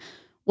like,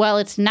 well,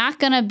 it's not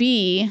going to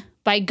be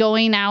by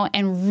going out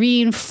and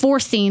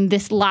reinforcing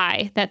this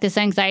lie that this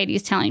anxiety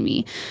is telling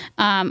me.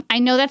 I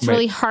know that's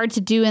really hard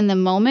to do in the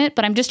moment,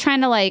 but I'm just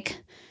trying to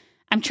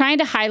I'm trying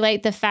to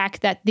highlight the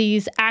fact that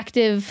these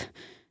active,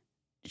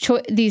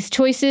 these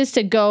choices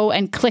to go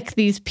and click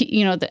these,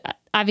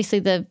 obviously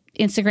the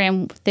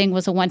Instagram thing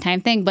was a one-time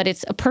thing, but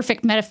it's a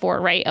perfect metaphor,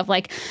 right? Of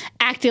like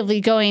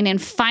actively going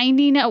and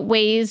finding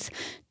ways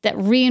that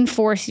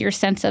reinforce your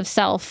sense of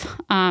self.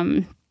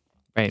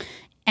 Right.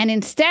 And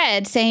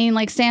instead saying,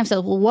 like Sam said,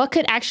 well, what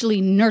could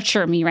actually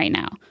nurture me right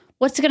now?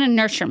 What's going to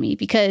nurture me?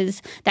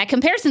 Because that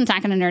comparison's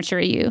not going to nurture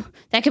you.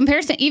 That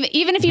comparison,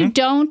 even if you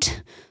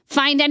don't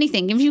find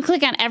anything, if you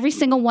click on every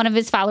single one of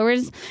his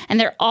followers and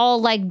they're all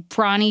like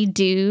brawny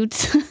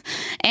dudes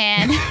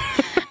and,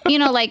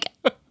 like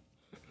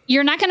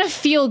you're not going to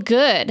feel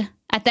good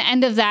at the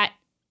end of that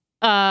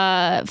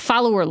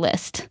follower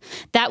list.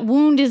 That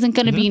wound isn't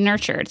going to be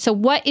nurtured. So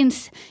what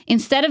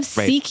instead of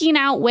seeking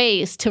out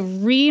ways to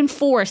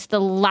reinforce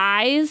the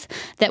lies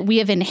that we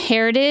have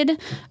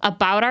inherited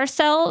about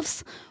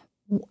ourselves,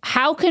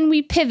 how can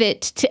we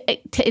pivot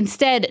to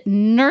instead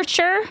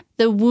nurture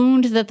the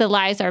wound that the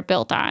lies are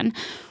built on?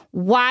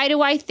 Why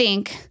do I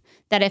think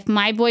that if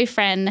my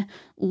boyfriend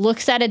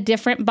looks at a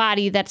different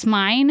body that's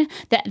mine,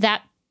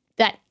 that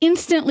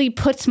instantly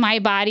puts my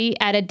body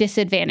at a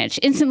disadvantage,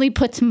 instantly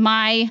puts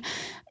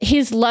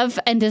his love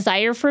and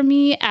desire for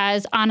me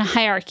as on a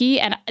hierarchy,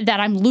 and that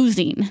I'm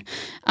losing.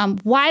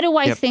 Why do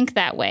I think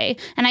that way?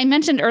 And I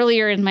mentioned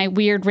earlier in my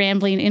weird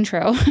rambling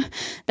intro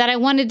that I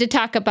wanted to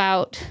talk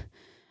about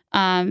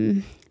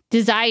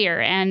desire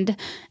and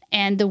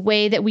the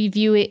way that we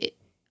view it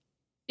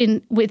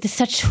with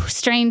such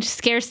strange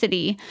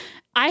scarcity.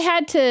 I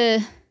had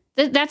to.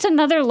 That's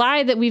another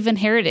lie that we've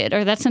inherited,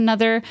 or that's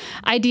another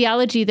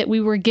ideology that we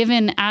were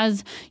given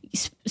as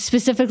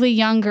specifically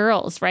young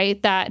girls,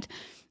 right? That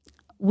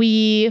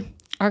we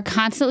are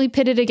constantly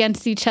pitted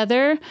against each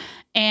other,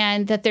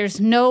 and that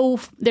there's no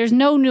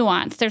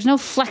nuance, there's no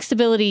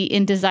flexibility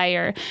in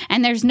desire,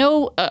 and there's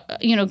no,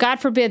 God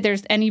forbid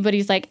there's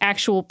anybody's like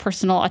actual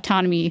personal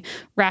autonomy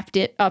wrapped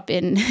it up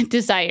in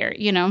desire,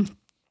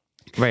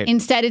 Right.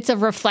 Instead, it's a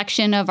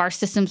reflection of our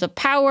systems of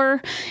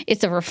power.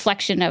 It's a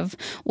reflection of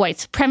white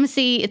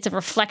supremacy. It's a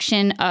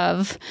reflection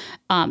of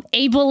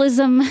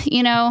ableism,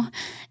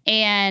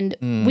 and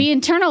we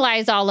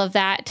internalize all of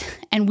that,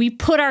 and we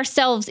put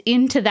ourselves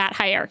into that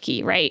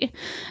hierarchy, right?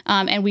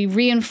 And we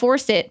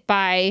reinforce it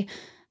by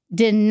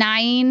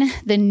denying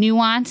the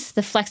nuance,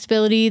 the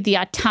flexibility, the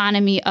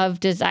autonomy of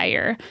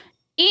desire.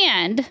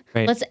 And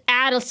let's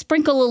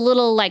sprinkle a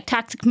little like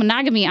toxic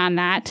monogamy on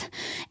that,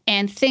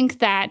 and think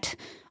that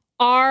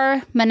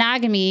our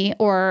monogamy,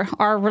 or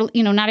our,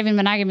 not even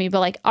monogamy,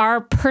 but like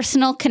our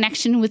personal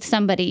connection with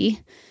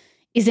somebody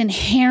is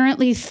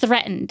inherently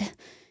threatened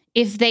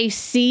if they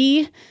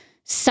see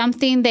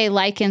something they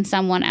like in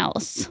someone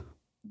else,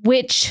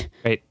 which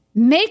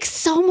makes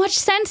so much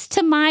sense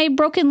to my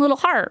broken little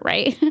heart,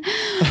 right?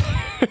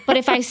 But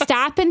if I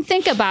stop and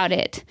think about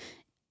it,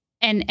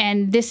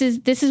 and this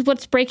is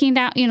what's breaking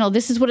down,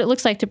 this is what it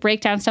looks like to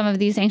break down some of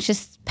these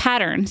anxious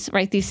patterns,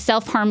 right? These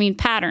self-harming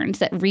patterns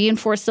that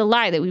reinforce the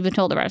lie that we've been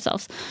told of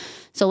ourselves.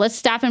 So let's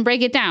stop and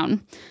break it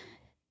down.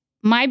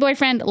 My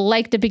boyfriend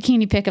liked a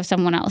bikini pic of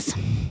someone else.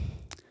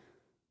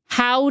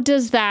 How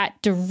does that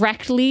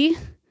directly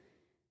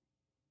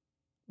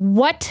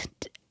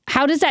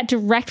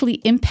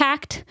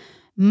impact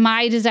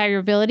my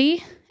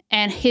desirability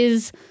and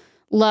his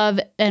love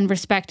and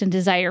respect and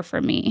desire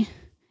for me?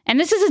 And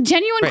this is a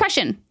genuine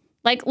question.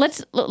 Like, where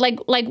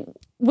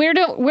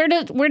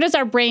does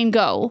our brain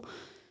go?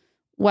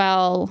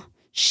 Well,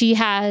 she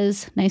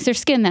has nicer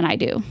skin than I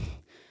do,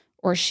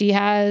 or she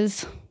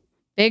has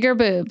bigger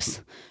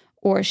boobs,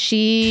 or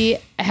she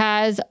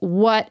has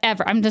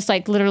whatever. I'm just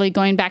like literally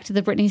going back to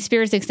the Britney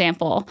Spears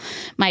example.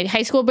 My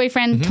high school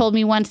boyfriend told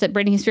me once that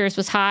Britney Spears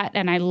was hot,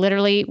 and I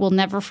literally will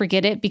never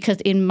forget it, because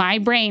in my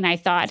brain I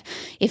thought,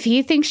 if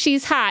he thinks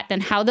she's hot,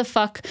 then how the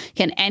fuck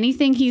can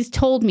anything he's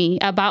told me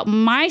about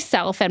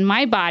myself and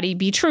my body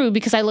be true,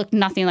 because I look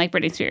nothing like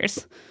Britney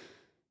Spears.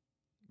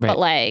 But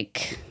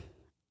like,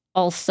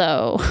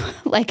 also,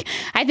 like,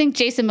 I think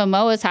Jason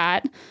Momoa is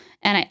hot,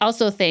 and I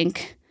also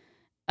think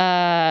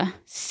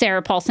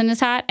Sarah Paulson is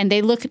hot, and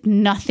they look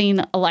nothing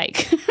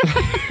alike.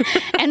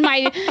 and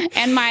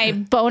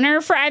my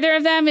boner for either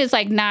of them is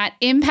like not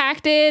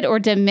impacted or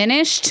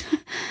diminished.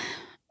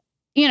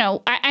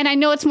 I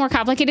know it's more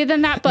complicated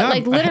than that,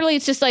 but literally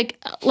it's just like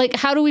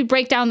how do we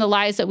break down the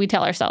lies that we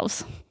tell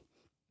ourselves?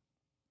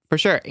 For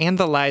sure. And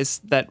the lies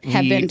that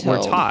we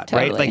were taught,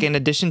 totally. Right? Like, in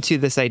addition to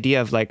this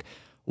idea of like,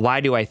 why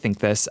do I think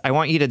this? I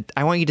want you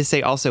to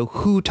say also,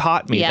 who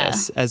taught me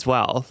this as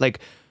well? Like,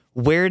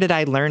 where did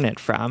I learn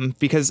it from?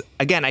 Because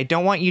again, I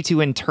don't want you to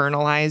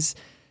internalize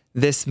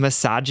this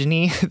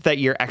misogyny that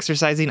you're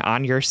exercising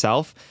on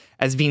yourself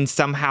as being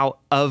somehow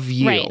of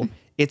you. Right.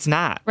 It's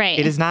not. Right.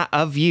 It is not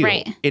of you.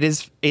 Right. It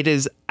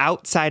is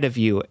outside of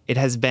you. It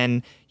has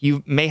been,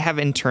 you may have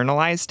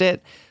internalized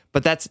it,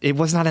 but it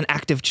was not an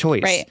active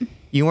choice. Right.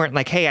 You weren't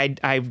like, hey,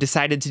 I've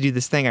decided to do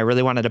this thing. I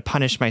really wanted to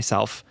punish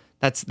myself.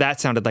 That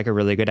sounded like a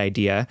really good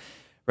idea.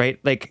 Right.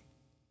 Like,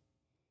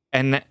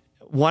 and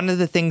one of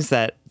the things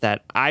that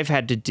I've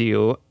had to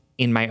do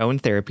in my own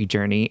therapy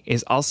journey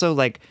is also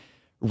like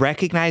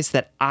recognize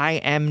that I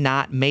am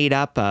not made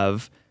up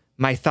of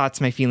my thoughts,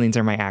 my feelings,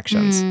 or my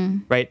actions,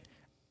 right?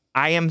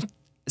 I am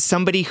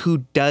somebody who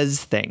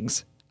does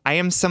things. I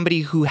am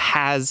somebody who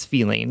has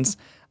feelings.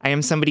 I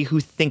am somebody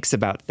who thinks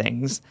about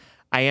things.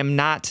 I am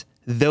not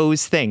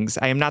those things.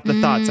 I am not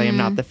the thoughts. I am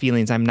not the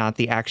feelings. I'm not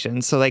the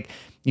actions. So like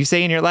you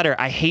say in your letter,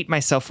 I hate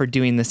myself for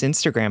doing this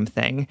Instagram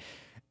thing.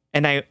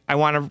 And I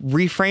want to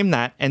reframe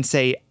that and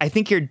say, I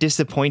think you're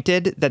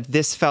disappointed that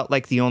this felt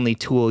like the only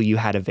tool you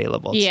had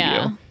available to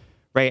you,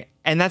 right?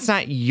 And that's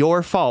not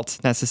your fault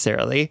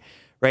necessarily,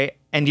 right?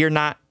 And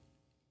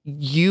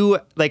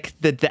like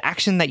the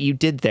action that you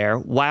did there,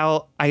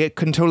 while I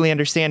can totally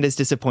understand is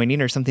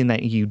disappointing or something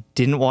that you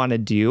didn't want to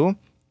do,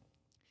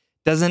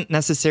 doesn't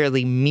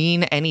necessarily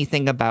mean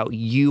anything about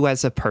you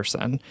as a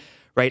person,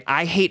 right?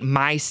 I hate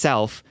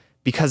myself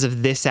because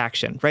of this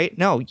action, right?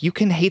 No, you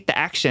can hate the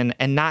action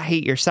and not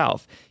hate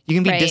yourself. You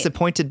can be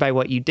disappointed by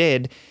what you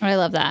did. I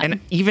love that. And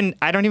even,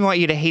 I don't even want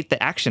you to hate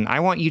the action. I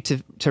want you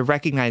to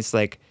recognize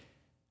like,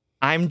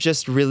 I'm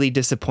just really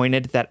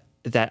disappointed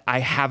that I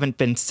haven't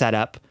been set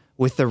up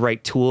with the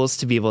right tools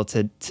to be able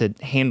to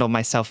handle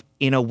myself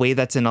in a way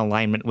that's in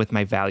alignment with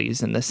my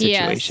values in this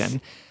situation.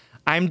 Yes.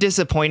 I'm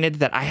disappointed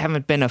that I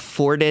haven't been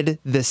afforded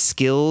the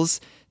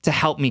skills to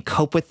help me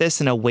cope with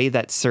this in a way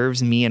that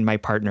serves me and my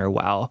partner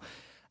well.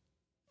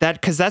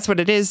 Because that's what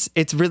it is.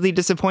 It's really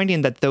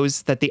disappointing that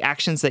the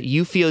actions that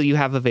you feel you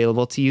have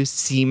available to you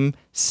seem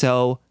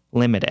so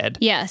limited.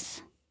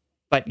 Yes.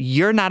 But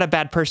you're not a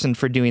bad person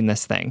for doing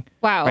this thing.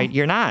 Wow. Right?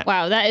 You're not.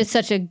 Wow. That is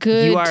such a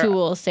good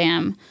tool,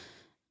 Sam.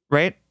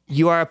 Right?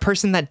 You are a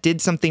person that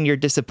did something you're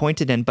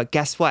disappointed in. But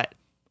guess what?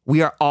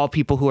 We are all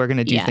people who are going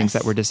to do things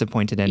that we're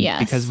disappointed in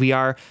because we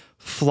are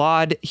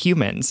flawed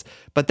humans.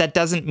 But that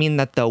doesn't mean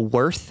that the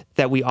worth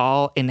that we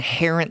all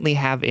inherently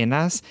have in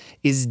us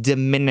is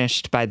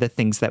diminished by the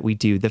things that we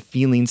do, the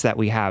feelings that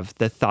we have,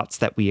 the thoughts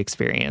that we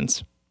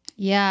experience.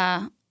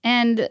 Yeah.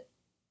 And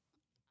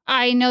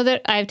I know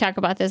that I've talked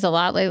about this a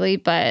lot lately,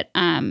 but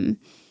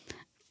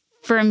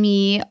for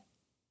me,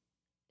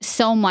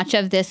 so much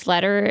of this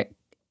letter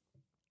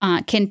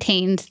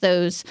contains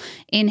those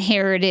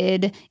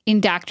inherited,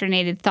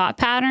 indoctrinated thought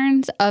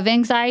patterns of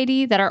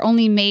anxiety that are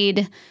only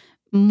made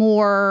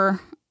more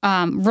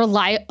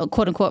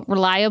quote unquote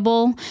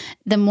reliable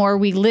the more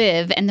we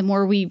live and the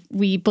more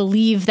we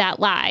believe that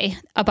lie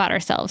about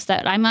ourselves,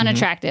 that I'm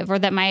unattractive or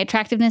that my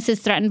attractiveness is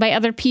threatened by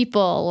other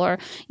people or,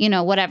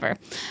 whatever.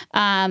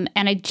 And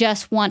I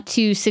just want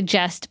to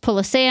pull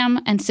a Sam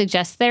and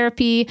suggest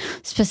therapy,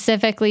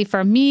 specifically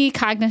for me,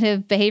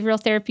 cognitive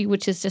behavioral therapy,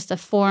 which is just a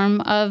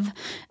form of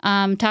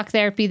talk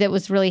therapy that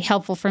was really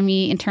helpful for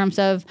me in terms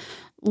of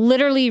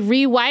literally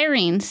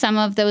rewiring some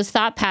of those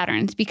thought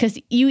patterns, because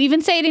you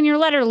even say it in your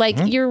letter, like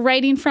you're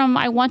writing from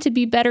I Want to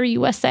Be Better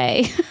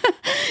USA.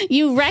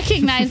 You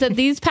recognize that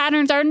these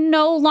patterns are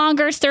no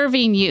longer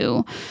serving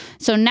you.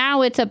 So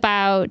now it's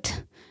about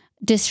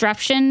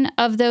disruption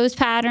of those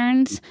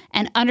patterns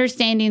and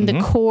understanding the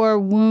core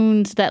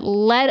wounds that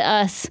led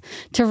us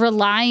to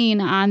relying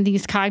on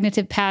these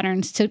cognitive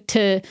patterns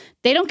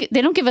they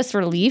don't give us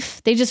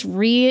relief. They just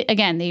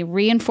they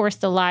reinforce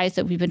the lies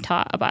that we've been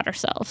taught about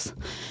ourselves.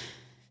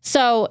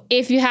 So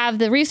if you have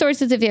the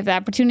resources, if you have the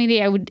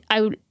opportunity, I would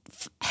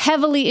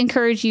heavily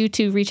encourage you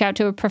to reach out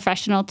to a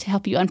professional to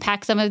help you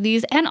unpack some of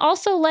these, and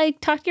also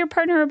talk to your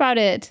partner about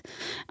it.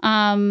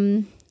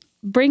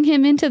 Bring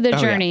him into the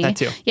journey. Yeah, that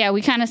too. Yeah,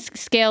 we kind of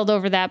scaled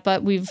over that,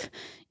 but we've,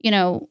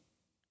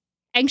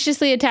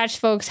 anxiously attached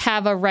folks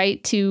have a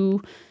right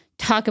to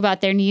talk about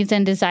their needs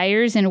and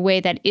desires in a way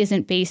that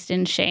isn't based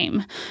in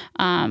shame.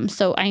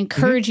 So I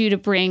encourage you to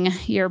bring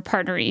your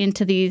partner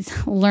into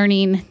these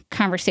learning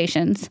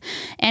conversations.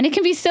 And it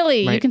can be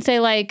silly. Right. You can say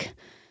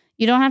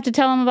you don't have to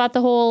tell them about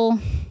the whole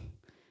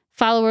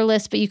follower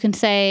list, but you can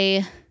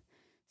say,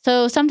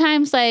 so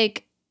sometimes I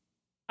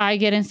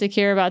get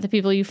insecure about the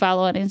people you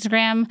follow on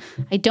Instagram.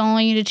 I don't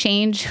want you to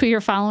change who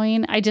you're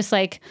following. I just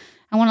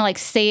I want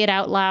to say it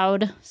out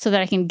loud so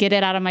that I can get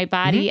it out of my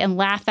body and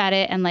laugh at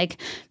it and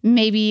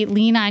maybe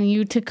lean on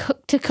you to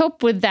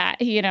cope with that,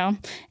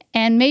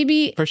 and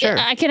maybe for sure.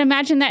 I can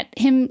imagine that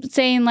him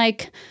saying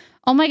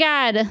oh my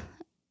God,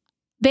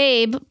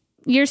 babe,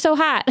 you're so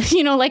hot.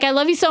 I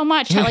love you so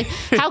much.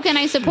 How can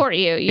I support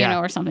you? You know,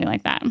 or something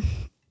like that.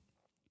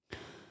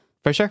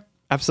 For sure.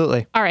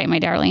 Absolutely. All right, my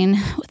darling.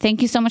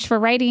 Thank you so much for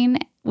writing.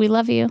 We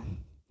love you.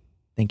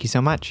 Thank you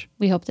so much.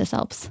 We hope this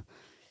helps.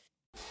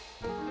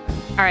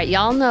 All right,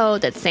 y'all know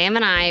that Sam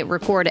and I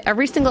record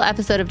every single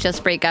episode of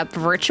Just Break Up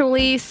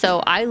virtually, so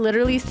I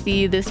literally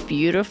see this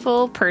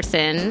beautiful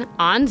person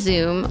on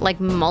Zoom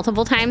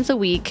multiple times a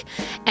week,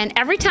 and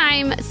every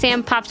time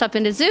Sam pops up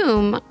into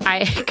Zoom,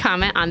 I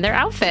comment on their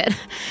outfit.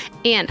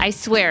 And I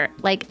swear,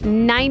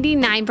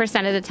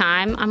 99% of the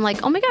time, I'm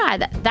oh my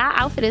God, that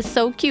outfit is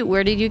so cute.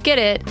 Where did you get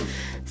it?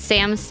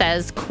 Sam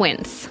says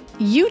Quince.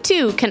 You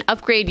too can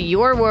upgrade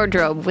your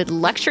wardrobe with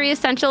luxury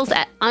essentials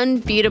at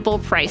unbeatable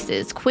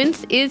prices.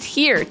 Quince is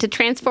here to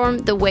transform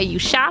the way you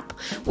shop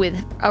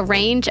with a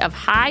range of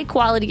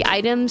high-quality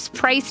items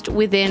priced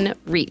within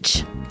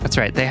reach. That's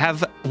right. They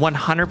have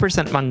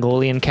 100%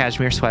 Mongolian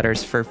cashmere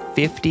sweaters for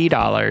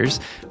 $50,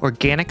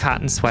 organic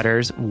cotton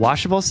sweaters,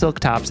 washable silk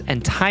tops,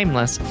 and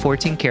timeless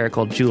 14-karat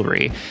gold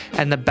jewelry.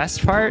 And the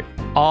best part,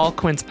 all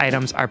Quince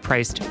items are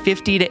priced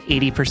 50 to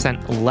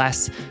 80%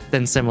 less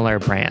than similar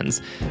brands.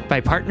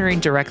 By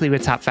partnering directly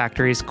with top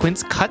factories,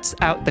 Quince cuts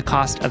out the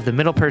cost of the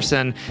middle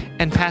person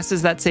and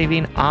passes that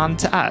saving on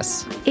to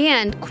us.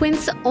 And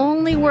Quince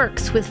only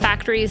works with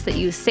factories that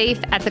use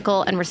safe,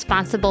 ethical, and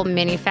responsible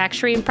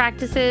manufacturing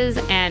practices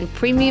and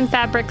premium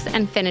fabrics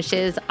and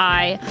finishes.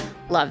 I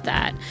love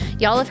that.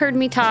 Y'all have heard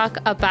me talk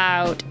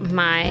about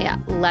my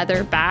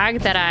leather bag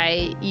that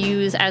I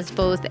use as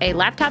both a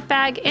laptop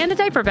bag and a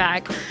diaper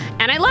bag.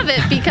 And I love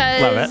it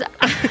because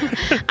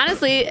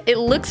honestly, it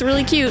looks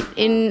really cute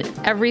in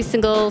every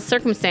single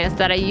circumstance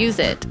that I use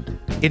it.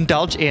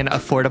 Indulge in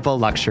affordable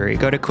luxury.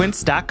 Go to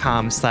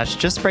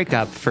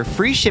quince.com/justbreakup for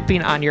free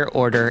shipping on your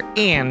order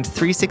and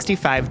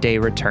 365-day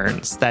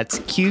returns. That's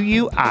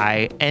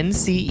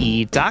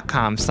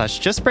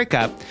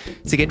QUINCE.com/justbreakup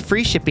to get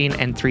free shipping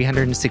and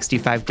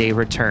 365-day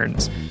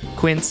returns.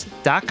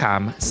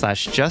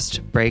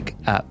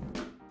 Quince.com/justbreakup.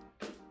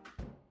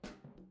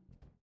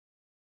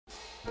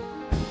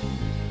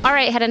 All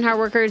right, Head and Heart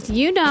workers,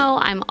 you know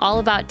I'm all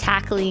about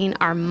tackling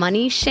our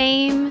money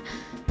shame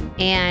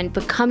and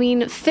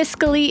becoming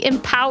fiscally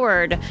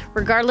empowered,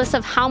 regardless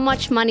of how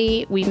much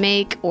money we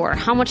make or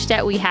how much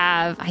debt we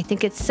have. I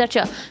think it's such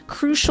a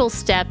crucial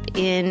step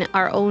in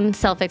our own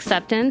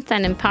self-acceptance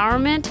and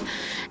empowerment.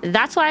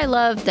 That's why I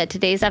love that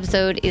today's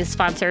episode is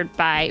sponsored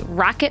by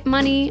Rocket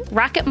Money.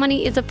 Rocket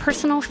Money is a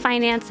personal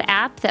finance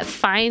app that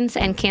finds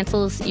and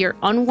cancels your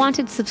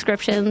unwanted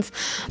subscriptions,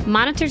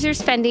 monitors your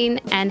spending,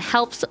 and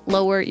helps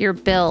lower your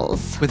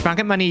bills. With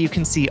Rocket Money, you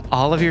can see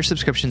all of your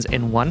subscriptions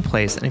in one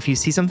place, and if you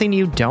see something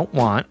you don't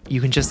want, you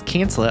can just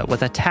cancel it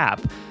with a tap.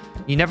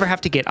 You never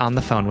have to get on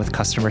the phone with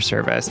customer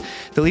service.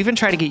 They'll even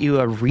try to get you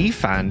a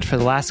refund for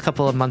the last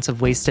couple of months of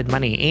wasted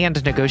money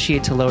and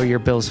negotiate to lower your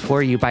bills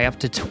for you by up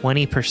to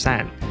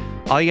 20%.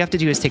 All you have to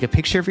do is take a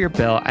picture of your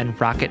bill, and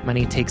Rocket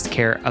Money takes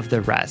care of the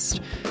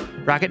rest.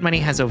 Rocket Money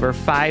has over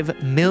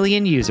 5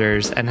 million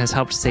users and has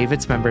helped save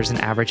its members an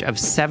average of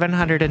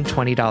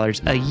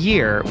 $720 a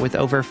year, with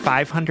over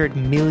 $500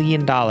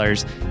 million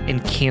in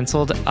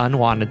canceled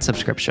unwanted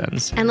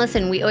subscriptions. And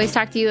listen, we always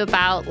talk to you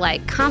about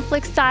like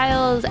conflict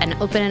styles and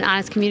open and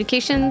honest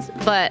communications,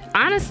 but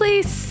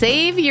honestly,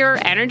 save your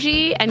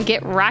energy and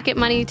get Rocket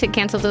Money to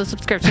cancel those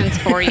subscriptions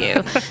for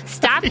you.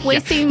 Stop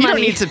wasting money. You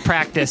don't need to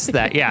practice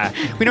that. Yeah.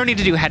 We don't need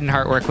to do Head and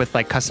Heart work with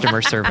like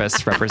customer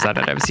service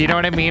representatives. You know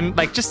what I mean?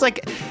 Like, just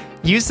like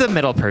use the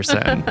middle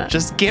person.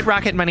 Just get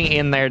Rocket Money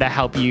in there to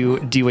help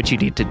you do what you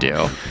need to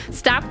do.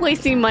 Stop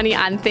wasting money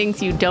on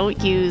things you don't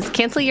use.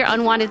 Cancel your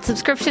unwanted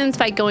subscriptions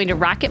by going to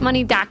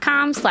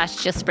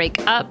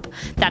rocketmoney.com/justbreakup.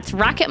 That's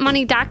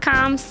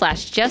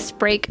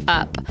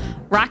rocketmoney.com/justbreakup.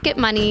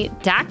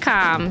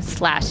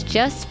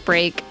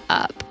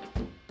 rocketmoney.com/justbreakup.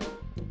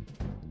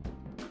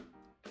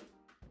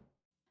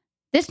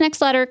 This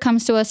next letter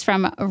comes to us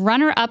from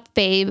runner-up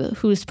babe,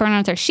 whose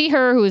pronouns are she,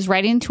 her, who is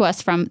writing to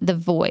us from the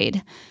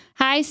void.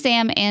 Hi,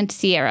 Sam and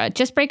Sierra.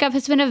 Just Breakup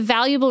has been a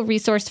valuable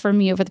resource for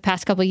me over the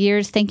past couple of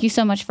years. Thank you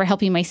so much for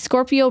helping my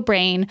Scorpio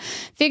brain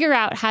figure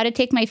out how to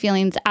take my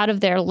feelings out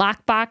of their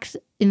lockbox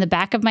in the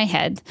back of my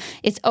head.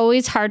 It's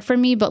always hard for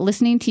me, but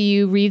listening to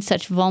you read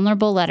such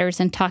vulnerable letters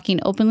and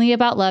talking openly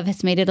about love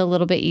has made it a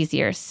little bit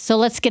easier. So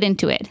let's get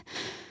into it.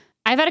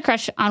 I've had a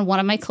crush on one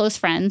of my close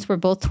friends. We're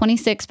both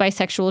 26,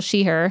 bisexual,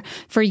 she, her,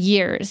 for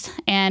years.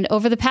 And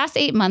over the past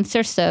 8 months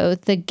or so,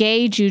 the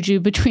gay juju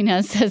between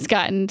us has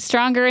gotten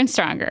stronger and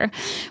stronger.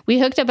 We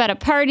hooked up at a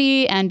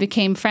party and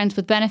became friends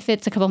with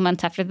benefits a couple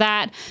months after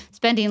that,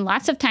 spending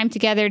lots of time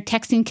together,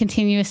 texting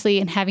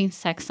continuously, and having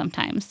sex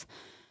sometimes.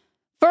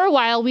 For a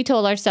while, we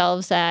told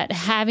ourselves that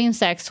having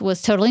sex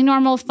was totally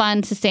normal,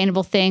 fun,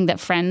 sustainable thing that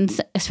friends,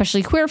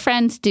 especially queer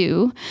friends,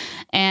 do,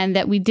 and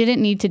that we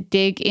didn't need to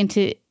dig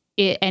into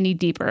it any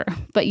deeper.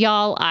 But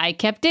y'all, I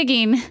kept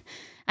digging.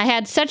 I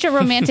had such a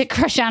romantic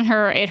crush on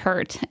her, it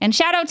hurt. And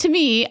shout out to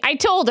me, I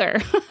told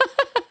her.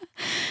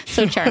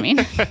 So charming.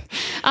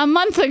 A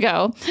month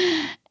ago,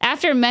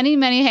 after many,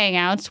 many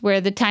hangouts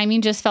where the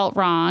timing just felt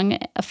wrong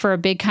for a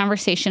big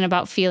conversation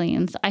about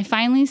feelings, I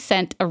finally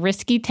sent a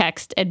risky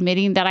text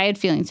admitting that I had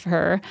feelings for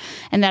her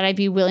and that I'd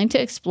be willing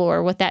to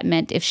explore what that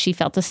meant if she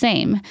felt the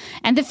same.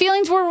 And the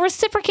feelings were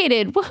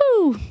reciprocated.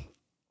 Woohoo!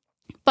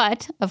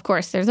 But, of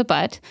course, there's a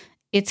but.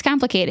 It's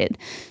complicated.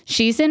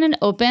 She's in an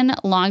open,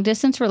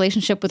 long-distance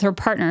relationship with her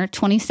partner,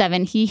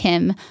 27, he,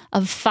 him,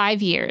 of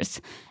 5 years.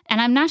 And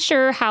I'm not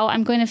sure how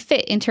I'm going to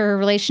fit into her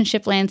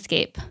relationship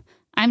landscape.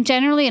 I'm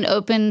generally an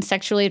open,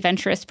 sexually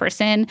adventurous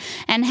person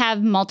and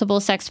have multiple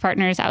sex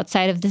partners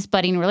outside of this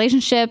budding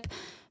relationship.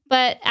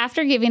 But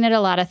after giving it a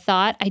lot of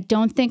thought, I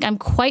don't think I'm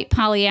quite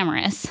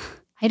polyamorous.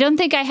 I don't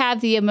think I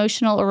have the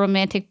emotional or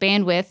romantic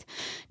bandwidth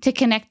to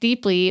connect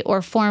deeply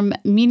or form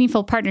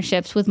meaningful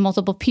partnerships with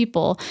multiple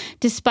people,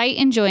 despite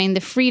enjoying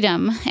the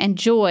freedom and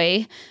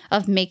joy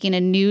of making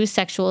a new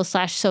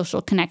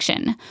sexual/social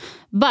connection.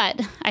 But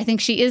I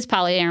think she is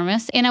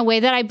polyamorous in a way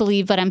that I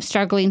believe, but I'm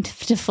struggling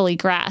to fully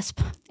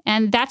grasp.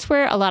 And that's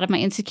where a lot of my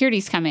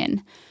insecurities come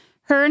in.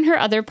 Her and her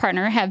other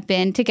partner have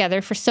been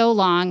together for so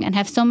long and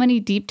have so many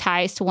deep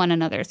ties to one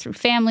another through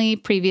family,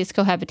 previous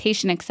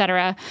cohabitation,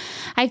 etc.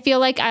 I feel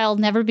like I'll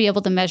never be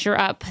able to measure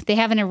up. They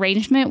have an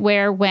arrangement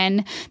where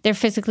when they're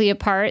physically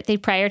apart, they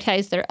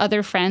prioritize their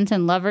other friends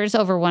and lovers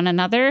over one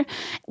another,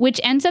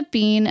 which ends up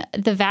being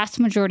the vast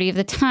majority of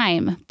the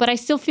time. But I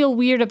still feel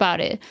weird about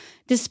it.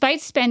 Despite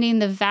spending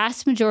the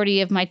vast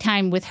majority of my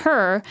time with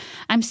her,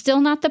 I'm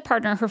still not the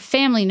partner her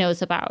family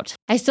knows about.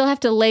 I still have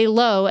to lay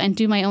low and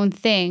do my own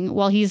thing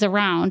while he's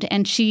around,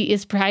 and she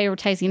is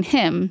prioritizing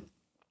him.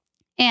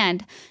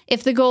 And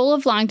if the goal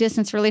of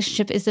long-distance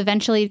relationship is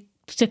eventually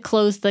to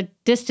close the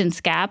distance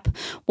gap,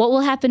 what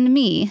will happen to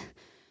me?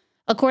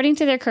 According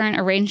to their current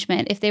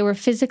arrangement, if they were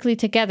physically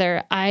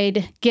together,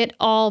 I'd get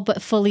all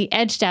but fully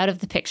edged out of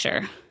the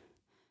picture.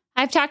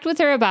 I've talked with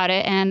her about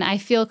it, and I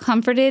feel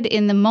comforted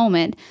in the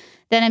moment,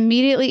 then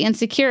immediately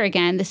insecure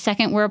again the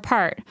second we're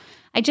apart.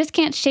 I just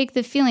can't shake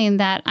the feeling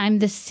that I'm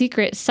the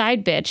secret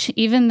side bitch,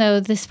 even though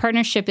this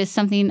partnership is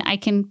something I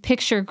can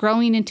picture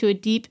growing into a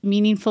deep,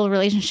 meaningful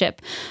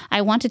relationship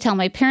I want to tell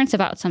my parents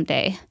about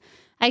someday.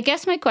 I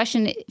guess my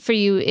question for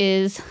you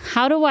is,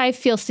 how do I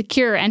feel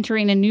secure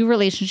entering a new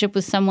relationship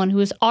with someone who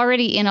is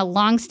already in a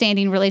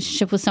long-standing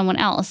relationship with someone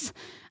else?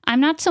 I'm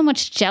not so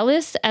much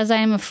jealous as I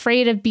am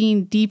afraid of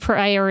being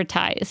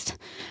deprioritized.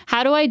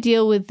 How do I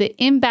deal with the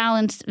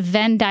imbalanced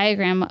Venn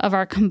diagram of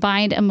our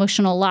combined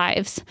emotional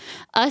lives?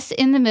 Us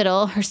in the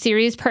middle, her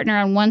serious partner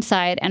on one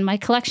side, and my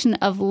collection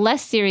of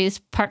less serious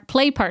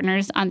play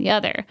partners on the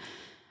other.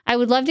 I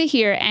would love to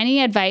hear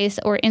any advice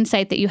or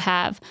insight that you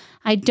have.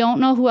 I don't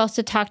know who else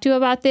to talk to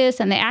about this,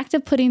 and the act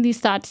of putting these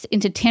thoughts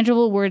into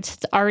tangible words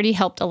has already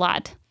helped a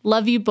lot.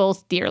 Love you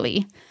both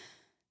dearly.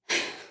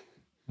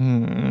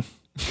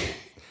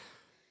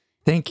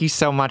 Thank you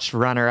so much,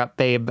 runner-up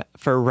babe,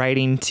 for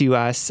writing to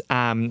us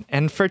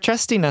and for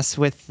trusting us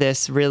with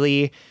this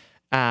really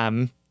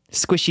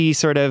squishy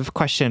sort of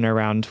question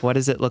around what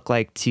does it look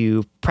like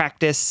to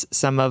practice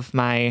some of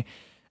my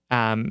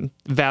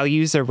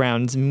values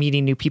around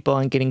meeting new people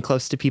and getting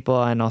close to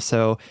people, and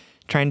also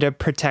trying to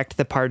protect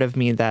the part of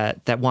me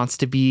that wants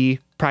to be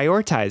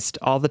prioritized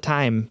all the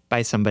time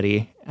by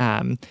somebody,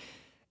 and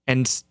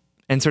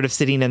sort of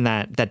sitting in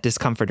that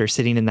discomfort or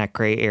sitting in that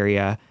gray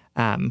area.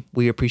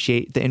 We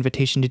appreciate the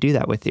invitation to do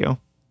that with you.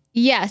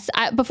 Yes.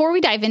 Before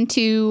we dive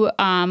into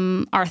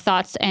our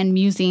thoughts and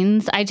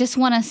musings, I just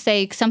want to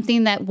say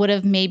something that would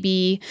have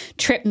maybe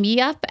tripped me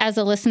up as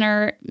a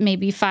listener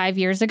maybe 5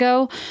 years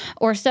ago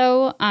or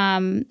so.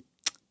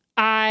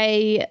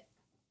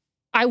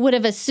 I would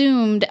have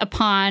assumed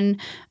upon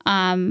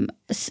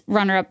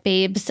runner-up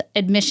babe's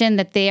admission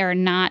that they are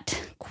not,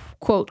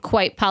 quote,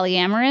 quite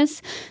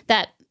polyamorous,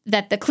 that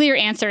the clear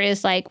answer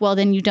is like, well,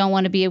 then you don't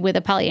want to be with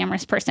a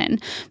polyamorous person.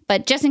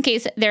 But just in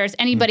case there's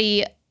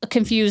anybody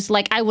confused,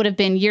 like I would have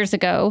been years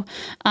ago,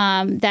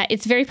 that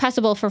it's very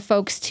possible for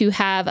folks to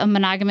have a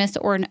monogamous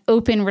or an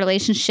open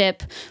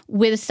relationship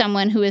with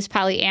someone who is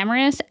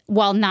polyamorous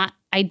while not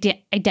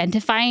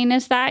identifying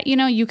as that. You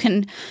know, you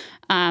can,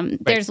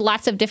 there's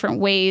lots of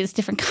different ways,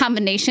 different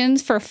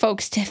combinations for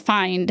folks to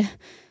find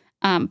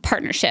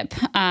partnership.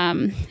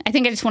 I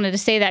think I just wanted to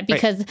say that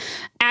because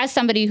as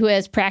somebody who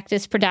has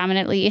practiced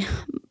predominantly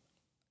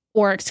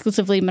or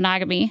exclusively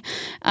monogamy,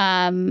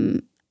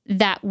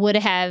 that would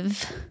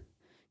have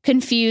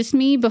confused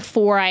me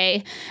before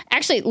I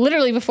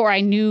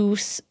knew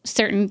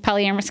certain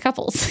polyamorous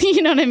couples.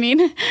 You know what I mean?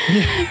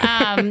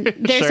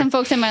 There's some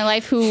folks in my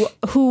life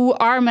who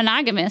are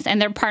monogamous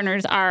and their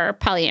partners are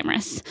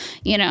polyamorous,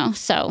 you know,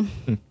 so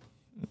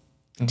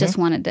just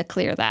wanted to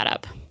clear that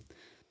up.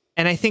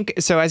 And I think,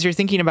 so as you're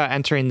thinking about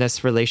entering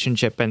this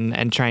relationship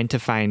and trying to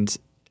find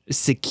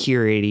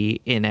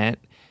security in it,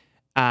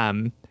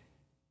 I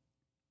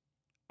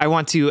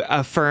want to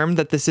affirm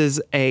that this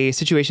is a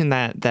situation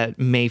that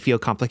may feel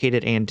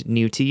complicated and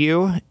new to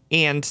you,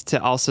 and to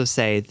also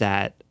say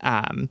that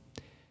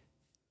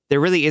there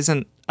really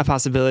isn't a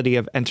possibility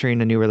of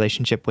entering a new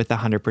relationship with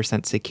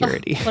 100%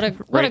 security.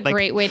 What a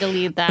great way to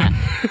lead that.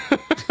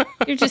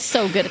 You're just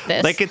so good at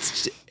this. Like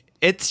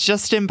it's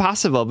just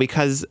impossible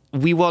because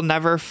we will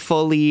never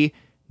fully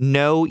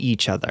know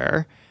each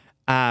other.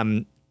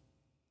 And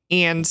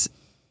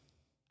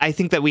I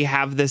think that we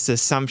have this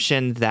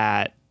assumption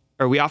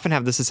we often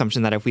have this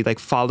assumption that if we like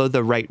follow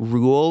the right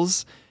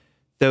rules,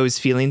 those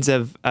feelings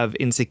of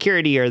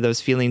insecurity or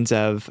those feelings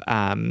of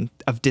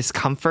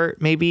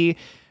discomfort maybe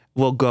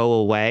will go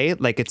away.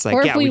 Like it's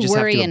like, yeah, we just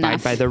have to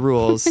abide by the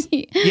rules.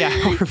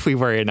 Yeah, or if we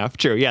worry enough.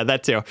 True. Yeah,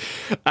 that too.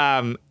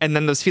 And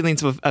then those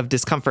feelings of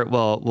discomfort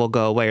will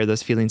go away, or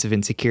those feelings of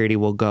insecurity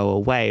will go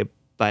away.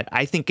 But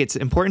I think it's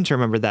important to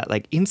remember that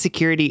like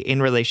insecurity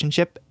in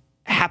relationship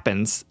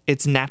happens.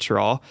 It's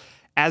natural,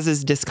 as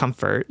is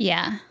discomfort.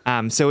 Yeah.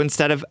 So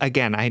instead of,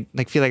 again, I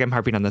like feel like I'm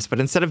harping on this, but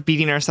instead of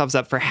beating ourselves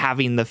up for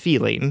having the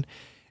feeling,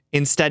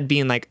 instead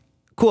being like,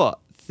 cool,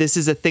 this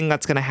is a thing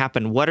that's going to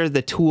happen. What are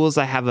the tools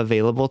I have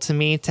available to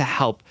me to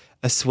help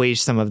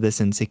assuage some of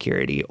this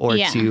insecurity, or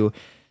to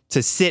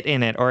sit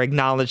in it, or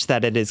acknowledge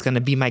that it is going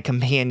to be my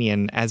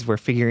companion as we're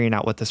figuring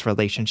out what this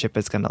relationship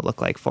is going to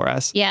look like for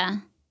us. Yeah.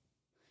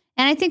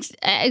 And I think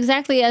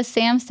exactly as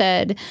Sam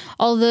said,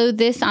 although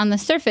this on the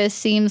surface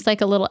seems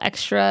like a little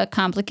extra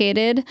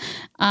complicated,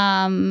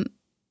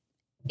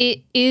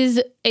 it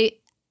is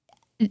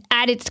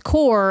at its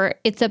core,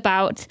 it's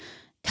about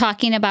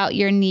talking about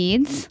your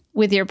needs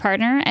with your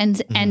partner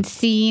and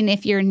seeing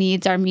if your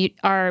needs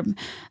are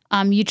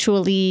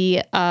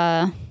mutually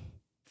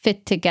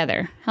fit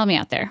together. Help me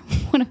out there.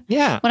 What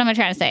am I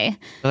trying to say?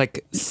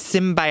 Like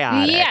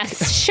symbiotic.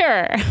 Yes,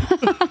 sure.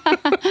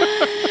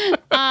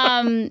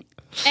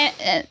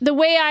 The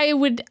way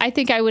I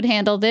think I would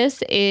handle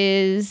this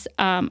is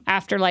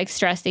after like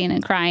stressing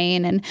and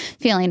crying and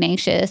feeling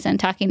anxious and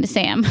talking to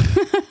Sam,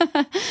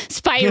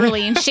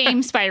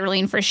 shame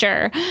spiraling for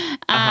sure.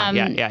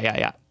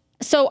 Yeah.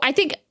 So I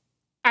think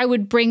I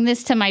would bring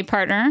this to my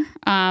partner,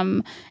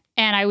 and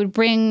I would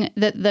bring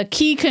the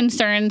key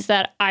concerns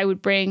that I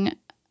would bring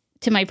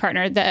to my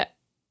partner that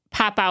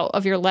pop out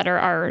of your letter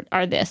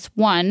are this.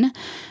 One,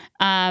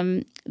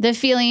 the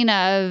feeling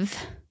of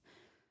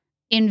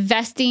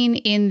investing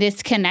in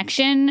this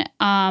connection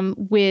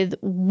with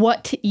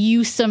what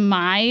you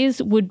surmise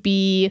would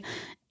be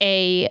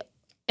a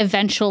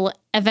eventual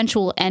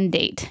end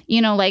date.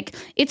 You know, like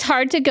it's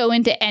hard to go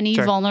into any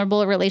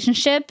vulnerable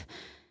relationship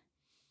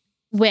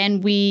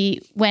when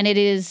it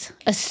is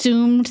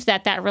assumed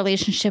that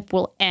relationship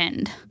will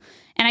end.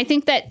 And I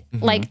think that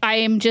like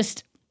I'm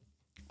just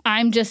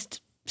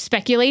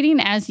speculating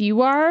as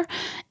you are,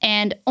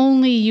 and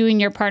only you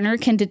and your partner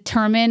can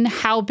determine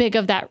how big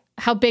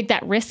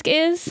that risk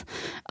is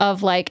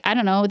of like, I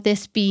don't know,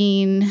 this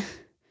being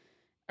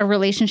a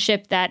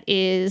relationship that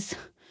is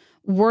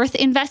worth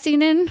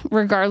investing in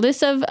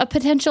regardless of a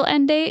potential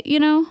end date, you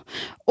know,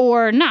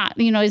 or not,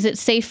 you know, is it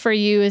safe for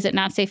you? Is it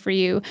not safe for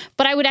you?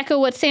 But I would echo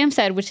what Sam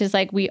said, which is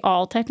like, we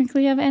all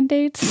technically have end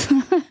dates,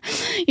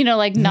 you know,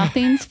 like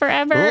nothing's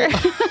forever.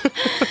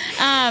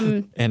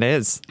 It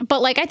is.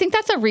 But like, I think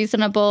that's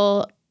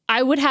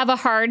I would have a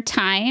hard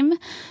time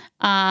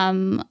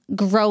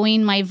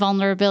growing my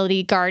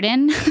vulnerability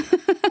garden.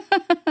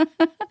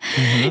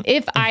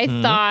 If I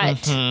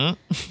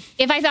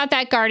thought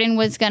that garden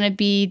was going to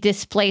be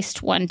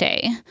displaced one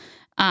day,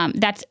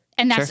 that's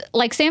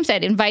like Sam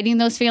said, inviting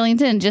those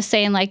feelings in, just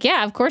saying like,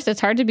 yeah, of course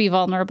it's hard to be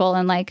vulnerable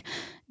and like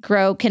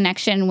grow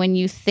connection when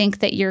you think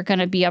that you're going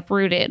to be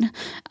uprooted.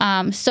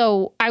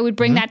 So I would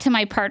bring that to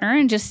my partner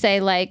and just say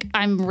like,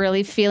 I'm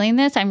really feeling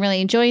this. I'm really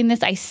enjoying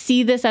this. I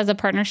see this as a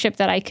partnership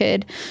that I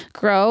could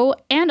grow.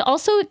 And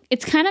also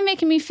it's kind of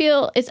making me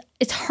feel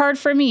it's hard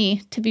for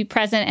me to be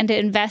present and to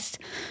invest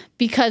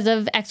because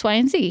of X, Y,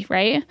 and Z.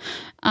 Right.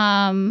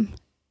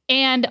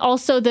 And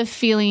also the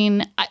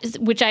feeling,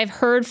 which I've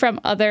heard from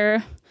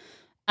other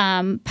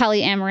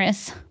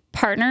polyamorous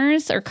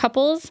partners or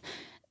couples,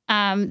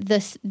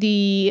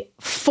 the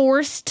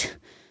forced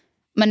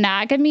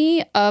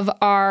monogamy of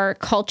our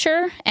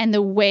culture and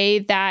the way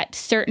that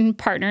certain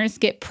partners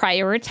get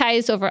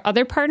prioritized over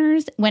other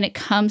partners when it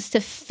comes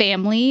to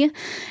family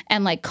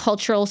and like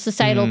cultural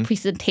societal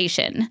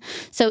presentation.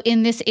 So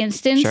in this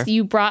instance,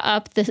 you brought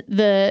up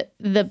the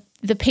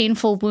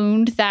painful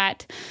wound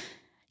that,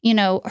 you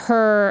know,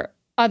 her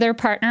other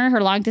partner,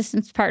 her long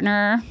distance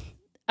partner,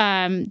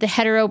 the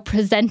hetero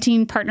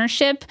presenting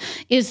partnership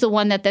is the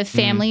one that the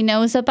family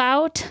knows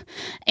about.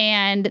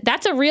 And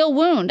that's a real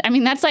wound. I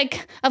mean, that's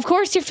like, of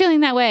course you're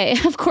feeling that way.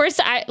 Of course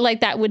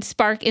that would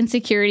spark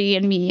insecurity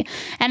in me.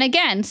 And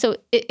again, so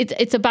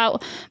it's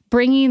about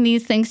bringing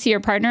these things to your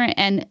partner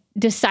and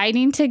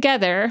deciding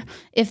together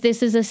if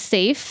this is a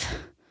safe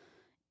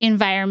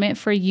environment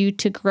for you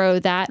to grow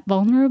that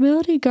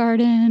vulnerability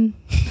garden.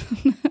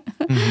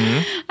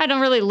 I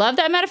don't really love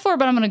that metaphor,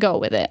 but I'm going to go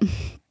with it.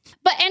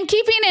 And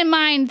keeping in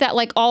mind that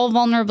like all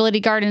vulnerability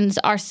gardens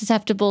are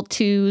susceptible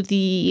to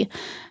the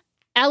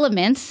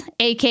elements,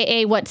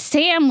 AKA what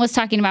Sam was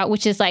talking about,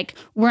 which is like,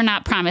 we're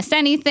not promised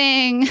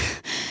anything,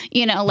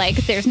 you know, like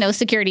there's no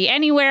security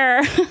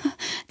anywhere.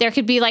 There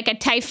could be like a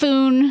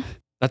typhoon.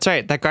 That's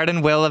right. That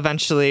garden will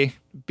eventually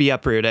be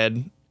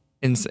uprooted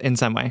in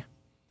some way.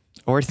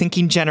 Or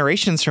thinking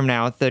generations from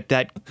now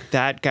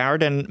that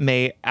garden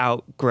may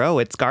outgrow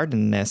its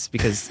gardenness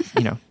because,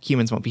 you know,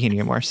 humans won't be here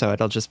anymore. So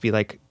it'll just be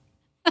like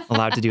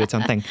allowed to do its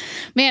own thing.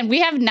 Man, we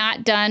have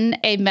not done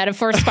a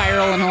metaphor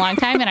spiral in a long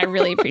time, and I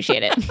really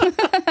appreciate it.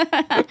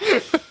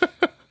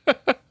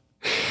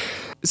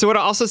 So what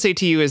I'll also say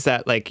to you is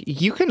that like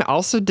you can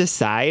also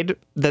decide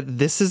that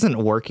this isn't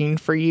working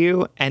for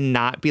you and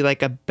not be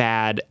like a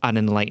bad,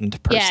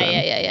 unenlightened person.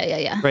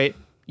 Yeah. Right?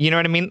 You know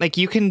what I mean? Like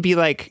you can be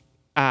like,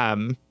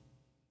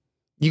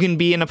 you can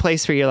be in a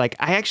place where you're like,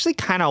 I actually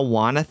kind of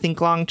want to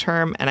think long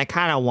term, and I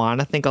kind of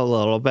want to think a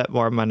little bit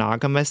more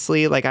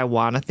monogamously. Like I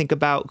want to think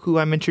about who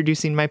I'm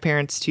introducing my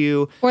parents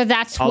to. Or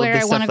that's where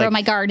I want to grow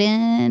my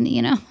garden,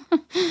 you know?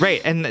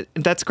 Right. And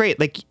that's great.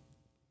 Like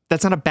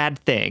that's not a bad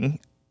thing.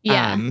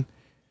 Yeah.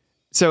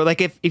 So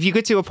like if you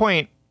get to a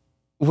point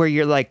where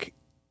you're like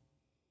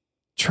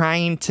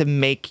trying to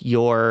make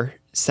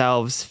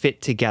yourselves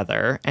fit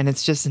together and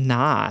it's just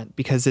not,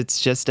 because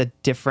it's just a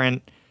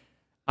different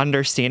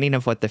understanding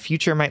of what the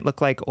future might look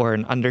like, or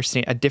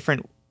a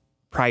different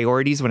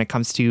priorities when it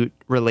comes to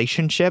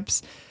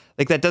relationships.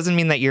 Like that doesn't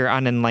mean that you're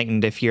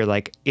unenlightened if you're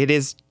like,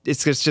 it's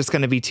just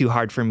going to be too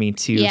hard for me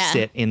to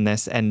sit in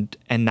this and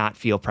not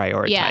feel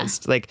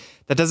prioritized. Like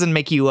that doesn't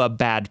make you a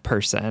bad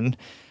person.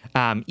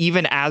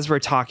 Even as we're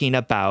talking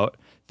about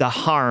the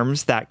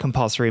harms that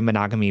compulsory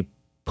monogamy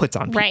puts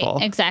on people.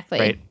 Right, exactly.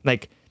 Right?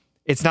 Like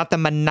it's not the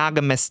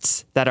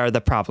monogamists that are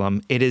the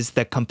problem. It is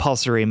the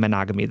compulsory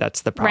monogamy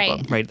that's the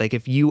problem, right? Like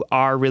if you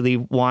are really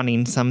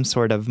wanting some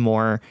sort of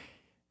more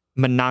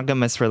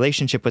monogamous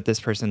relationship with this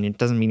person, it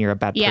doesn't mean you're a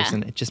bad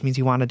person. It just means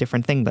you want a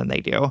different thing than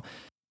they do.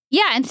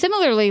 Yeah. And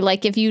similarly,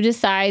 like if you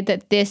decide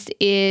that this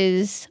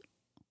is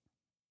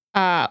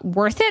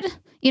worth it,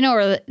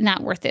 or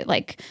not worth it,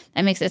 like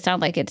that makes it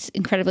sound like it's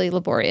incredibly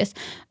laborious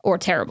or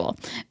terrible.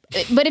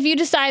 But if you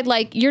decide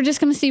like you're just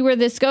going to see where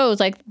this goes,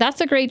 like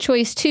that's a great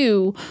choice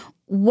too.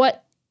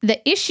 What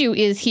the issue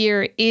is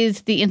here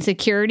is the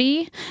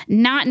insecurity,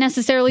 not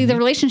necessarily the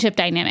relationship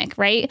dynamic,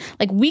 right?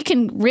 Like we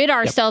can rid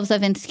ourselves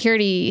of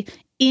insecurity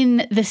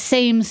in the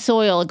same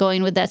soil,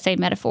 going with that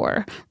same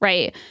metaphor,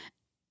 right?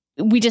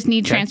 We just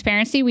need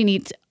transparency. We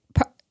need,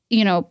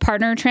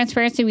 partner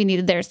transparency. We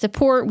need their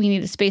support. We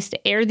need a space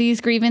to air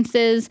these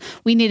grievances.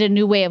 We need a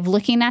new way of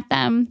looking at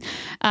them.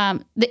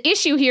 The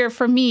issue here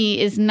for me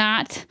is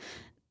not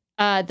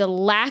the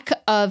lack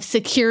of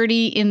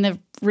security in the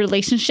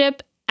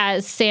relationship.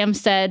 As Sam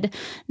said,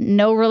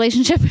 no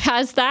relationship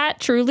has that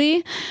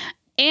truly.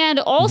 And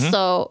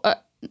also,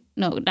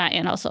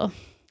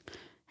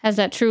 has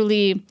that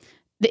truly.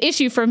 The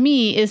issue for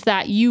me is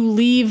that you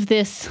leave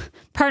this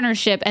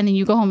partnership and then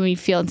you go home and you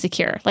feel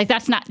insecure. Like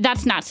that's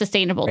not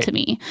sustainable to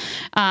me.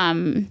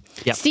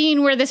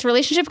 Seeing where this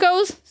relationship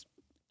goes,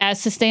 as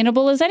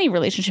sustainable as any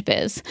relationship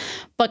is,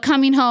 but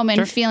coming home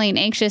and feeling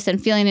anxious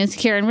and feeling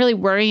insecure and really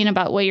worrying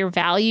about what your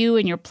value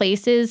and your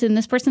place is in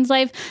this person's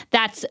life,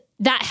 that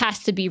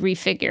has to be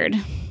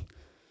refigured.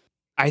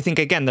 I think,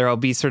 again, there will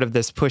be sort of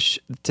this push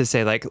to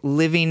say, like,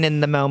 living in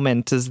the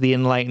moment is the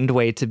enlightened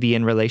way to be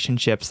in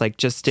relationships. Like,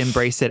 just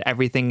embrace it.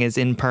 Everything is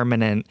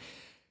impermanent.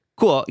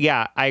 Cool.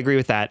 Yeah, I agree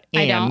with that.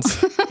 And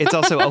it's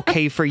also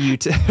okay for you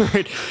to,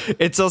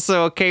 it's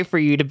also okay for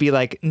you to be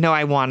like, no,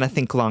 I want to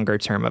think longer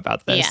term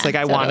about this. Yeah, like,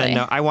 I want to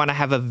know, I want to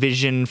have a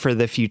vision for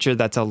the future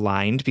that's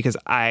aligned because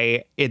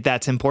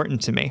that's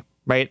important to me.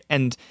 Right.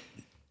 And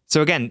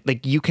so again,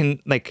 like you can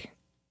like,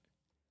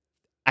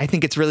 I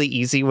think it's really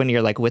easy when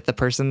you're like with the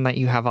person that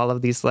you have all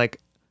of these like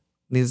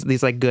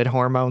these like good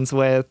hormones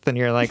with, and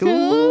you're like,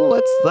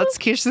 ooh, let's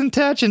kiss and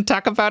touch and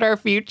talk about our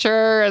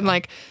future, and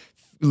like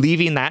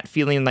leaving that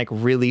feeling like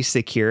really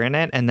secure in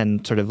it, and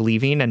then sort of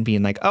leaving and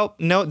being like, oh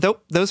no,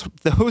 those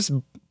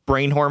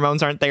brain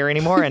hormones aren't there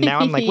anymore, and now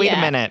I'm like, wait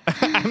a minute,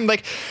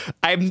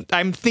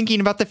 I'm thinking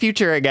about the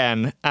future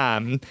again.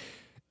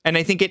 And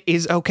I think it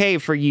is okay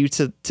for you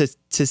to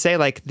say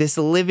like this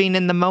living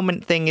in the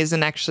moment thing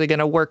isn't actually going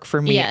to work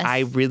for me. Yes.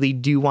 I really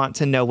do want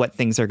to know what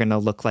things are going to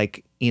look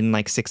like in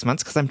like 6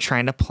 months because I'm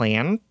trying to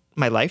plan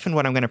my life and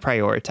what I'm going to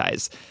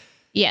prioritize.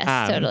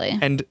 Yes, totally.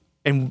 And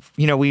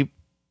you know, we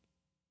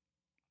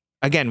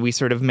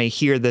sort of may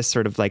hear this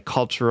sort of like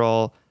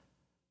cultural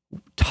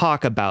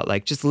talk about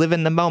like just live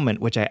in the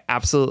moment, which I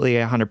absolutely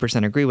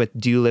 100% agree with.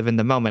 Do live in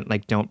the moment.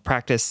 Like don't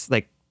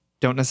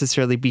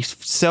necessarily be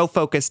so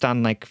focused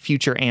on like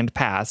future and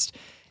past.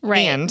 Right.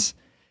 And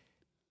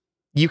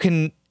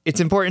it's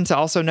important to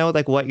also know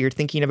like what you're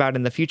thinking about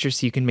in the future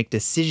so you can make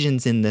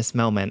decisions in this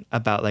moment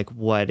about like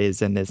what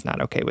is and is not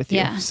okay with you.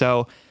 Yeah.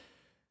 So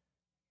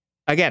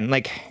again,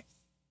 like,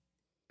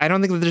 I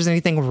don't think that there's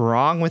anything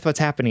wrong with what's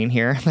happening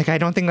here. Like, I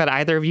don't think that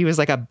either of you is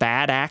like a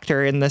bad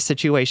actor in this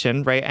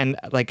situation. Right. And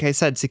like I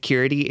said,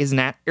 insecurity is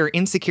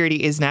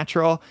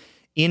natural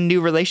in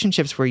new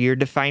relationships where you're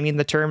defining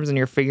the terms and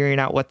you're figuring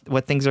out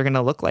what things are going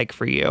to look like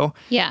for you.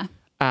 Yeah.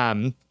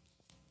 But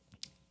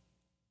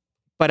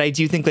I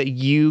do think that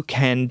you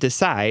can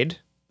decide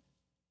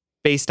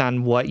based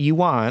on what you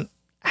want,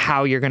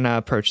 how you're going to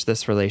approach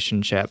this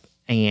relationship,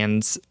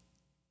 and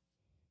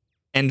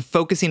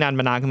focusing on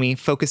monogamy,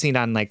 focusing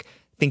on like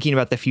thinking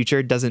about the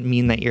future doesn't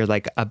mean that you're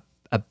like a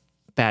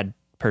bad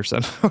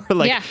person or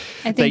like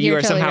that you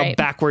are totally somehow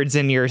backwards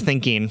in your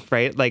thinking,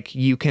 right? Like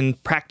you can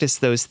practice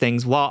those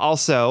things while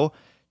also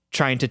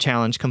trying to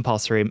challenge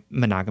compulsory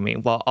monogamy,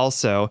 while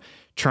also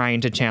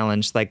trying to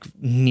challenge like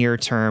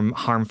near-term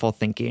harmful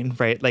thinking,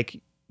 right?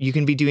 Like you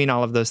can be doing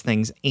all of those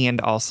things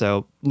and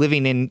also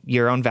living in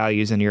your own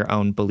values and your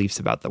own beliefs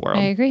about the world.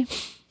 I agree.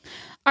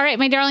 All right,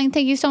 my darling,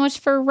 thank you so much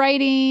for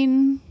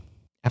writing.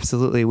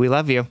 Absolutely. We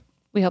love you.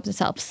 We hope this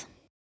helps.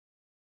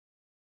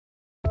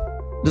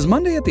 Does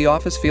Monday at the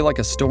office feel like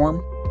a storm?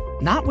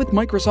 Not with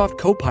Microsoft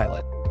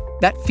Copilot.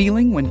 That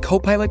feeling when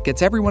Copilot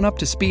gets everyone up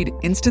to speed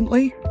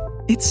instantly?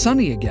 It's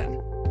sunny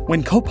again.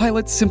 When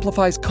Copilot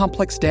simplifies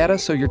complex data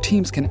so your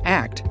teams can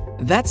act,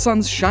 that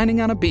sun's shining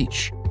on a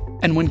beach.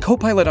 And when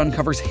Copilot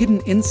uncovers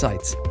hidden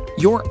insights,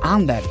 you're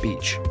on that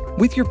beach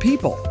with your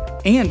people,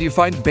 and you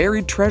find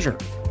buried treasure.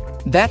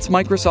 That's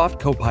Microsoft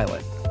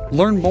Copilot.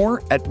 Learn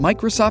more at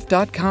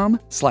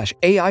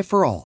Microsoft.com/AI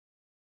for all.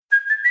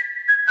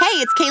 Hey,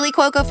 it's Kaylee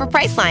Cuoco for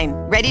Priceline.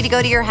 Ready to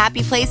go to your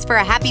happy place for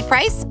a happy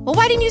price? Well,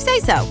 why didn't you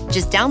say so?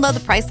 Just download the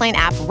Priceline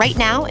app right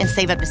now and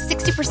save up to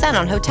 60%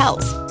 on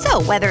hotels.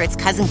 So whether it's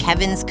Cousin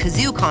Kevin's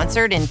Kazoo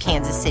Concert in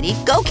Kansas City,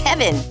 go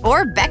Kevin,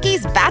 or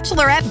Becky's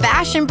Bachelorette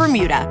Bash in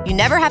Bermuda, you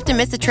never have to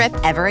miss a trip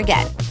ever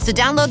again. So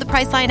download the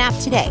Priceline app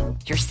today.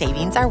 Your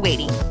savings are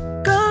waiting.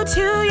 Go to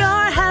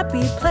your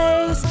happy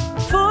place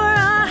for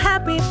a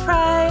happy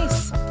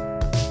price.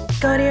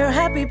 Go to your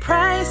happy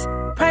price,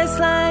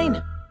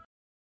 Priceline.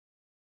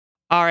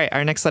 All right,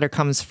 our next letter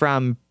comes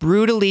from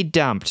Brutally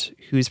Dumped,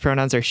 whose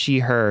pronouns are she,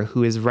 her,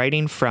 who is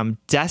writing from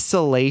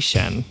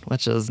Desolation,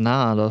 which is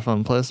not a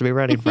fun place to be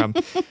writing from.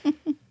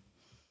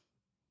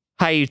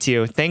 Hi, you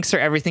two. Thanks for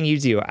everything you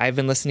do. I've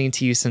been listening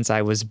to you since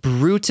I was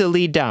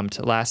brutally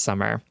dumped last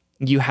summer.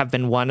 You have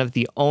been one of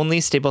the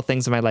only stable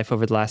things in my life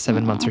over the last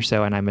 7 months or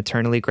so, and I'm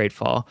eternally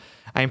grateful.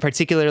 I am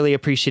particularly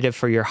appreciative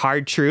for your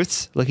hard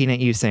truths, looking at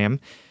you, Sam,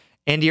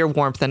 and your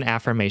warmth and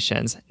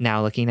affirmations,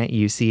 now looking at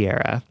you,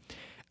 Sierra.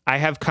 I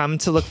have come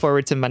to look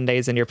forward to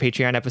Mondays and your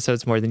Patreon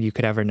episodes more than you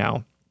could ever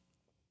know.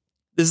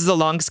 This is a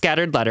long,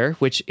 scattered letter,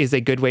 which is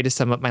a good way to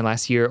sum up my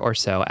last year or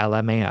so,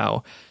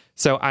 LMAO.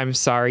 So I'm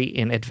sorry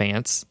in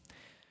advance.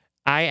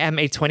 I am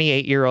a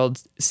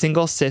 28-year-old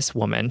single cis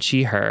woman,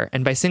 she, her,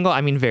 and by single,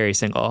 I mean very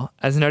single.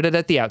 As noted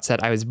at the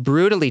outset, I was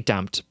brutally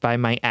dumped by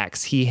my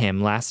ex, he,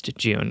 him, last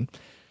June.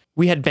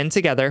 We had been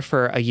together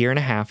for a year and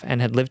a half and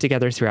had lived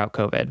together throughout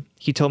COVID.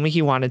 He told me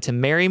he wanted to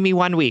marry me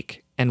one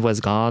week and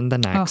was gone the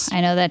next. Oh,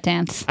 I know that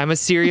dance. I'm a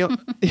serial,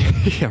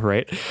 yeah,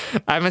 right.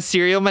 I'm a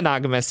serial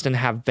monogamist and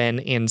have been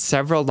in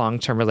several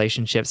long-term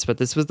relationships, but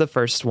this was the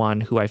first one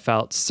who I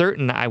felt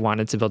certain I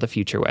wanted to build a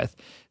future with.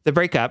 The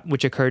breakup,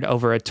 which occurred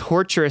over a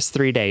torturous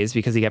 3 days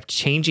because he kept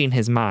changing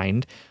his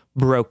mind,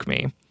 broke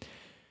me.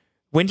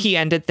 When he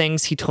ended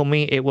things, he told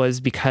me it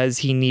was because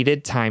he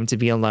needed time to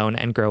be alone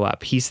and grow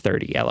up. He's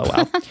 30,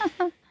 LOL.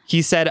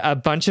 He said a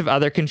bunch of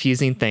other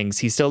confusing things.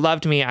 He still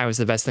loved me. I was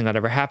the best thing that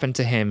ever happened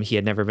to him. He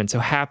had never been so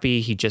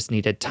happy. He just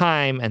needed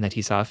time and that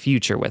he saw a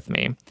future with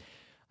me.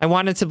 I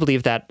wanted to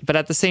believe that, but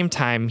at the same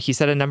time, he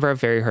said a number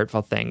of very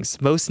hurtful things.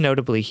 Most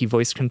notably, he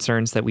voiced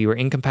concerns that we were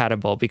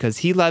incompatible because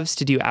he loves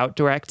to do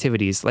outdoor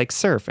activities like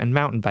surf and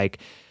mountain bike,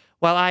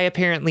 while I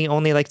apparently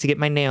only like to get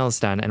my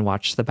nails done and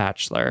watch The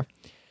Bachelor.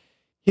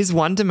 His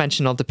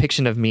one-dimensional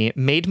depiction of me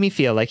made me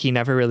feel like he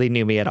never really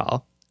knew me at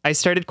all. I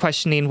started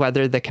questioning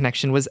whether the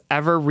connection was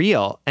ever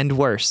real, and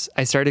worse,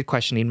 I started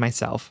questioning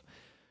myself.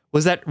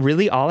 Was that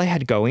really all I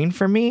had going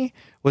for me?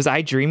 Was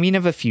I dreaming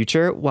of a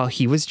future while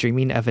he was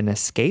dreaming of an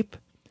escape?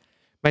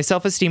 My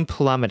self-esteem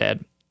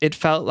plummeted. It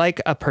felt like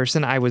a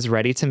person I was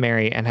ready to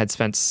marry and had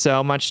spent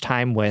so much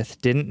time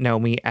with didn't know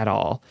me at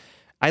all.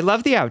 I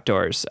love the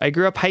outdoors. I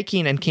grew up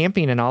hiking and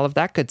camping and all of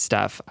that good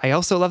stuff. I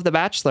also love The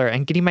Bachelor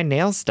and getting my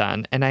nails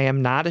done, and I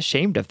am not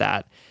ashamed of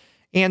that.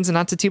 And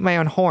not to toot my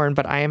own horn,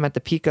 but I am at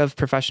the peak of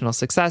professional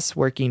success,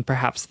 working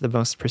perhaps the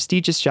most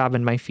prestigious job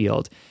in my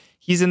field.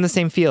 He's in the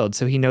same field,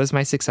 so he knows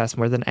my success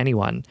more than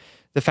anyone.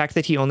 The fact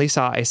that he only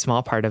saw a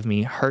small part of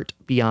me hurt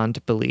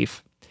beyond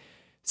belief.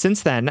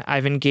 Since then,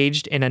 I've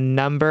engaged in a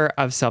number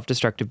of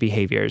self-destructive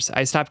behaviors.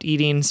 I stopped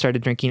eating,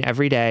 started drinking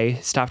every day,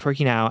 stopped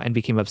working out, and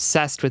became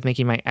obsessed with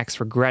making my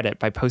ex regret it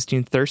by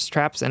posting thirst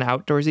traps and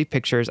outdoorsy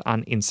pictures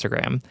on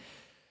Instagram.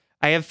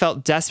 I have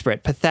felt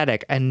desperate,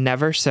 pathetic, and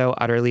never so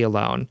utterly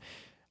alone.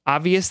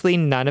 Obviously,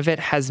 none of it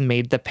has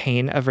made the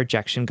pain of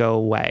rejection go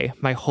away.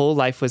 My whole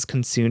life was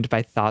consumed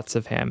by thoughts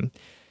of him.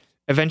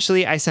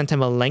 Eventually, I sent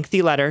him a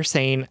lengthy letter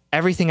saying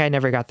everything I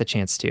never got the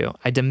chance to.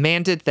 I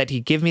demanded that he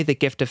give me the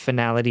gift of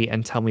finality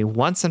and tell me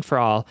once and for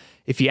all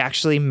if he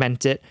actually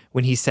meant it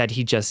when he said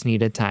he just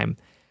needed time.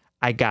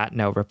 I got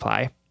no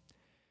reply.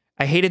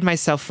 I hated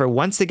myself for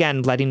once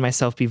again letting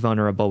myself be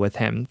vulnerable with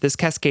him. This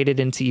cascaded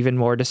into even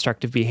more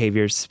destructive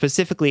behaviors.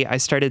 Specifically, I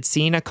started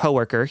seeing a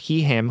coworker,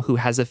 he, him, who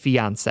has a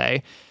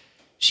fiance.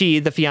 She,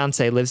 the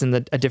fiance, lives in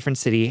a different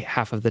city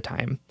half of the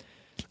time.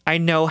 I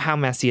know how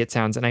messy it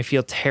sounds, and I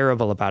feel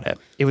terrible about it.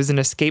 It was an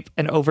escape,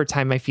 and over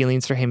time, my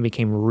feelings for him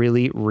became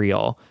really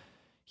real.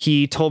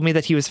 He told me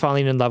that he was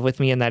falling in love with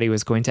me and that he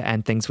was going to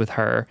end things with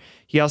her.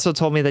 He also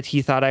told me that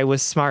he thought I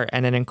was smart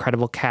and an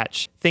incredible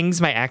catch,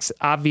 things my ex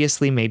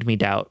obviously made me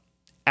doubt.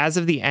 As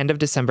of the end of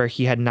December,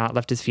 he had not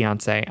left his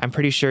fiance. I'm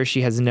pretty sure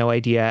she has no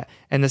idea,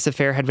 and this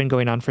affair had been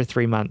going on for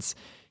 3 months.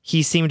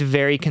 He seemed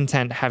very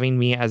content having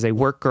me as a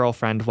work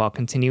girlfriend while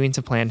continuing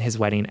to plan his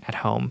wedding at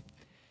home.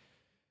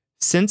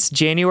 Since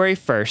January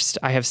 1st,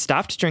 I have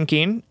stopped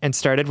drinking and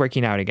started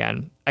working out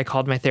again. I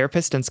called my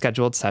therapist and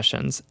scheduled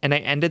sessions, and I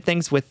ended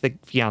things with the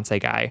fiance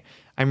guy.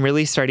 I'm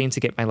really starting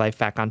to get my life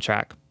back on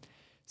track.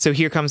 So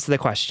here comes the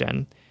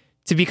question.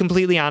 To be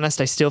completely honest,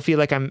 I still feel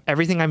like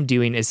everything I'm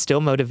doing is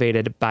still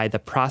motivated by the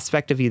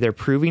prospect of either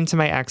proving to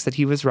my ex that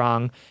he was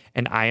wrong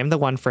and I am the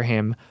one for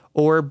him,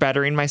 or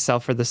bettering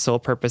myself for the sole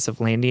purpose of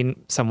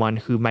landing someone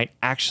who might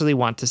actually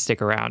want to stick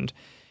around.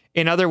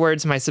 In other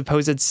words, my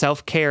supposed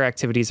self-care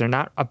activities are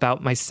not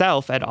about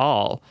myself at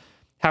all.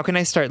 How can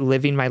I start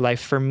living my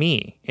life for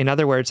me? In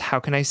other words,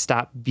 how can I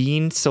stop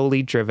being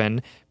solely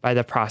driven by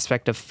the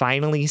prospect of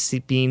finally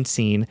being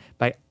seen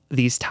by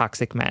these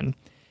toxic men?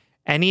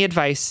 Any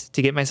advice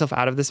to get myself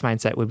out of this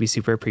mindset would be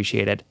super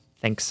appreciated.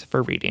 Thanks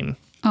for reading.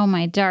 Oh,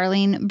 my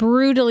darling.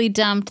 Brutally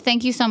dumped.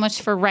 Thank you so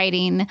much for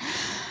writing.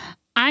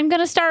 I'm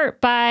going to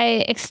start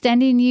by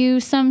extending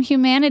you some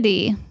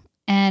humanity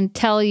and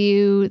tell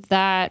you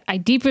that I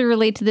deeply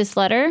relate to this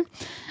letter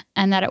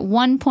and that at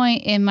one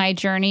point in my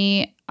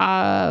journey,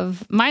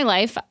 of my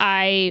life,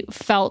 I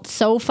felt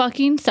so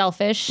fucking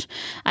selfish.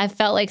 I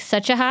felt like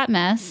such a hot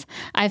mess.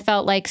 I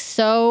felt like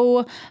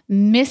so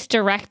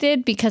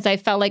misdirected because I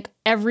felt like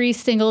every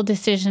single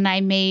decision I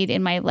made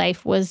in my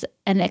life was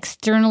an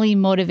externally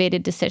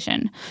motivated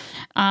decision.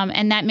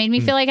 And that made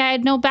me feel like I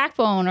had no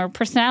backbone or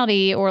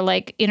personality or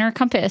like inner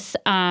compass.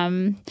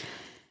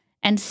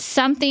 And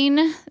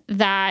something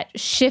that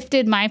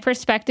shifted my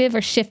perspective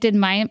or shifted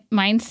my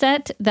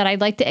mindset that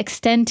I'd like to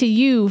extend to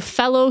you,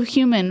 fellow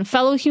human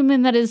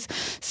that is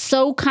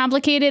so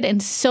complicated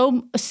and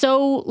so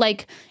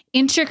like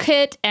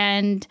intricate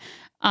and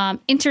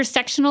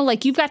intersectional.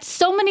 Like you've got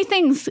so many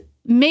things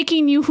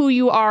making you who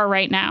you are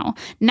right now,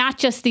 not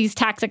just these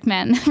toxic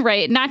men,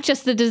 right? Not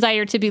just the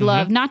desire to be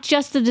loved, not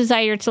just the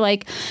desire to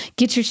like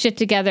get your shit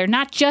together,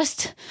 not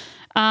just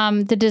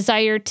the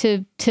desire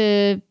to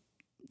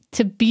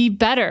be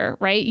better,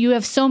 right? You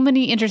have so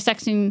many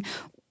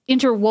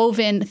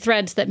interwoven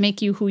threads that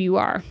make you who you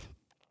are.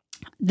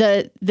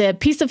 The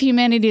piece of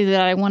humanity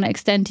that I want to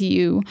extend to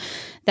you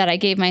that I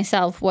gave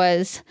myself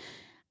was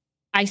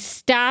I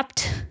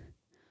stopped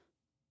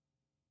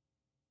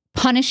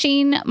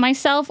punishing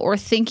myself or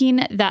thinking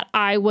that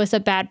I was a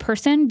bad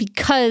person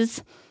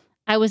because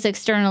I was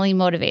externally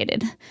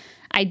motivated.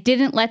 I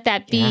didn't let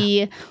that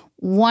be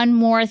one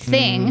more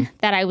thing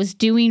that I was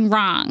doing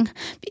wrong.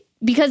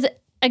 Because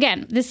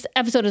again, this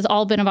episode has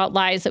all been about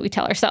lies that we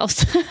tell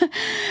ourselves.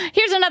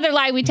 Here's another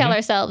lie we tell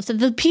ourselves.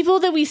 The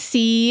people that we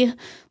see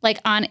like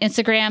on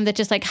Instagram that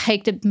just like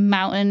hiked a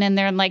mountain and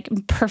they're in like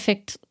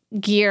perfect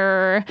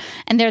gear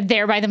and they're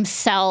there by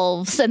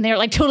themselves and they're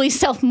like totally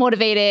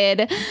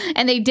self-motivated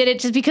and they did it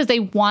just because they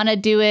want to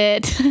do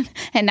it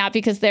and not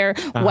because their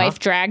wife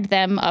dragged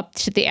them up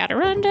to the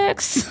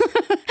Adirondacks.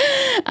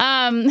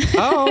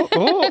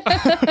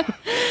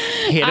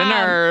 Hit a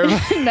nerve.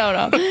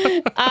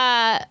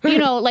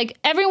 No. Like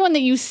everyone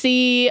that you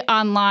see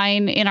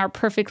online in our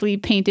perfectly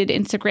painted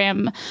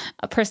Instagram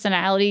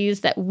personalities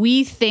that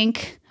we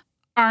think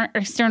aren't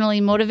externally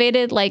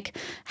motivated, like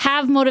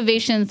have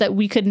motivations that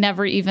we could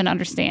never even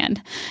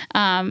understand.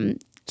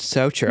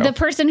 So true. The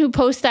person who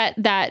posts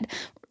that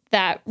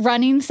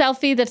running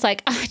selfie that's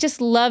like, I just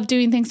love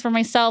doing things for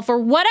myself or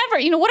whatever,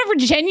 whatever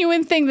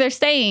genuine thing they're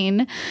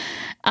saying.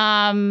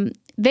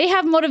 They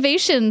have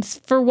motivations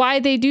for why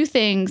they do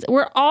things.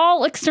 We're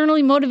all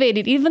externally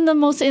motivated. Even the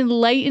most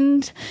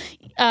enlightened,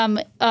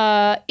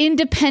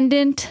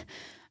 independent,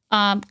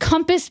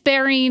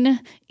 compass-bearing,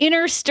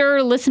 inner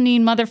stir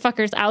listening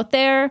motherfuckers out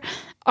there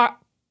are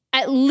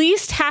at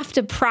least have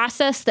to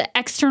process the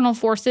external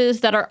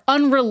forces that are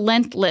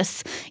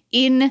unrelentless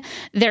in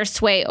their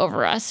sway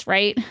over us,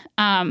 right?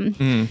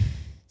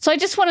 So I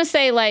just want to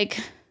say, like,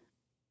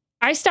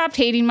 I stopped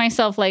hating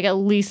myself like at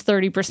least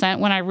 30%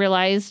 when I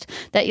realized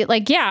that,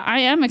 like, yeah, I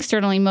am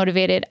externally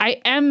motivated.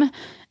 I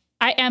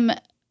am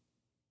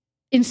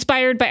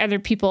inspired by other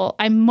people.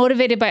 I'm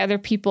motivated by other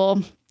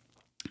people.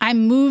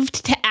 I'm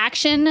moved to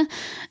action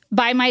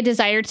by my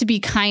desire to be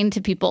kind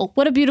to people.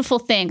 What a beautiful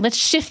thing. Let's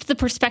shift the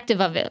perspective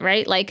of it,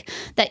 right? Like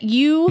that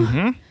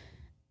you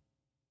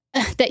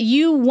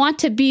want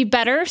to be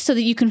better so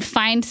that you can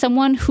find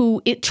someone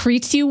who it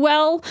treats you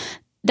well.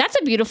 That's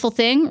a beautiful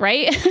thing,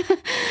 right?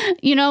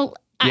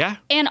 Yeah.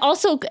 And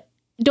also,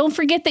 don't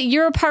forget that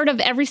you're a part of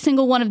every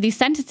single one of these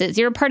sentences.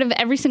 You're a part of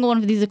every single one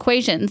of these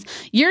equations.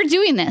 You're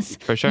doing this.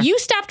 For sure. You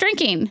stopped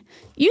drinking.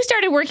 You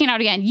started working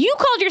out again. You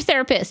called your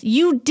therapist.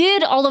 You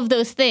did all of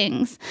those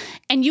things.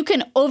 And you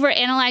can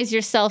overanalyze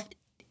yourself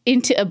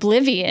into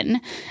oblivion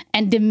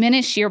and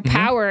diminish your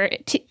power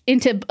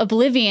into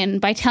oblivion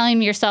by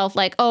telling yourself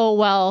like, oh,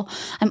 well,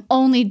 I'm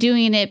only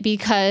doing it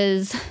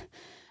because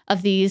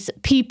of these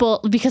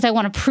people, because I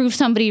want to prove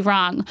somebody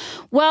wrong.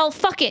 Well,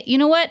 fuck it. You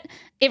know what?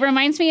 It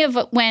reminds me of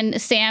when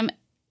Sam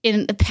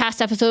in the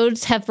past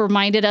episodes have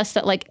reminded us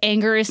that like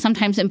anger is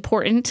sometimes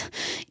important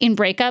in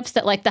breakups,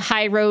 that like the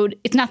high road,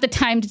 it's not the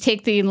time to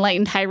take the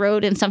enlightened high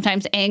road. And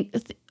sometimes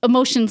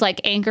emotions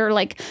like anger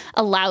like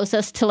allows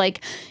us to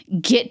like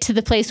get to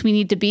the place we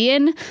need to be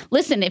in.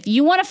 Listen, if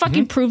you want to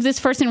fucking prove this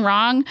person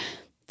wrong,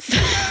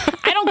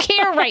 I don't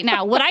care right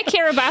now. What I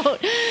care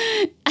about,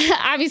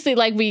 obviously,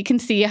 like we can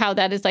see how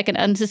that is like an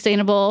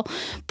unsustainable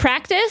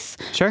practice.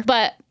 Sure.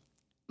 But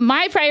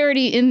my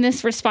priority in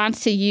this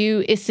response to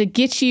you is to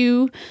get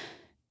you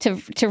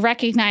to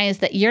recognize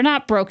that you're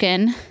not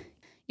broken.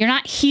 You're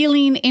not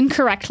healing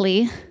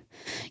incorrectly.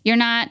 You're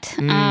not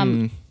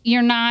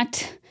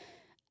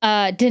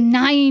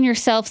denying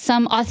yourself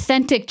some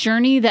authentic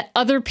journey that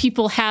other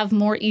people have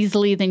more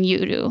easily than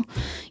you do.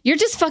 You're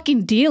just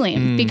fucking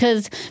dealing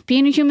because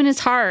being a human is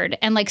hard,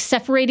 and like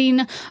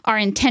separating our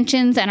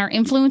intentions and our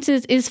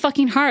influences is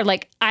fucking hard.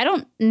 Like I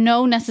don't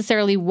know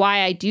necessarily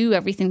why I do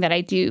everything that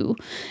I do.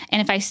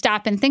 And if I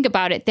stop and think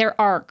about it, there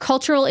are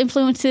cultural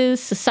influences,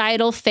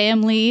 societal,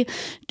 family,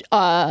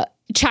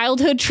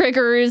 childhood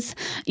triggers,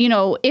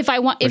 if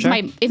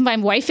my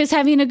wife is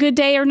having a good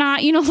day or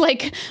not,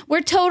 like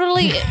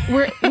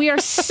we are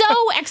so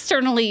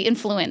externally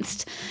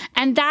influenced.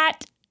 And that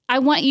I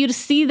want you to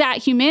see that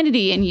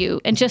humanity in you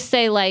and just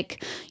say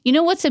like, you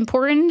know, what's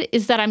important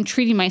is that I'm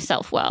treating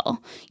myself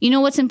well. You know,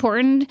 what's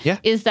important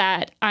is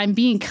that I'm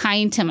being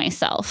kind to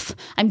myself.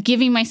 I'm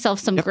giving myself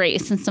some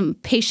grace and some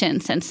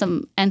patience and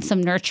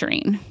some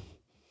nurturing.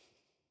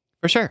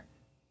 For sure.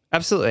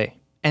 Absolutely.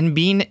 And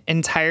being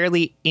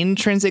entirely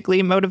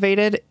intrinsically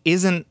motivated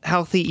isn't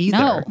healthy either.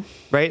 No.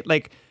 Right?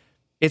 Like,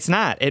 it's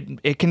not.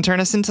 It can turn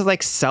us into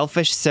like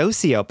selfish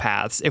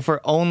sociopaths if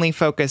we're only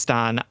focused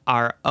on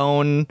our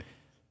own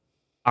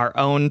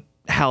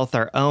health,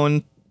 our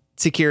own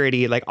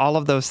security, like all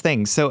of those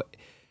things. So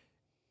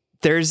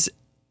there's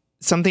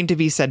something to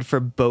be said for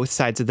both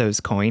sides of those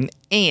coin.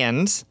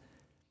 And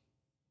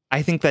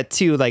I think that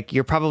too, like,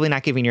 you're probably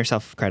not giving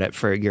yourself credit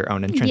for your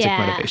own intrinsic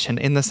motivation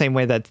in the same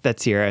way that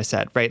Sierra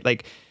said, right?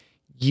 Like,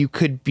 you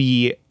could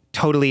be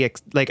totally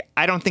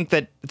I don't think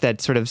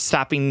that sort of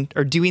stopping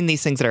or doing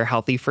these things that are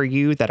healthy for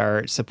you, that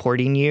are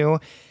supporting you,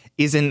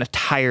 isn't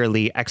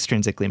entirely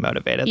extrinsically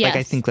motivated. Yes. Like,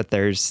 I think that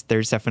there's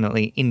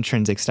definitely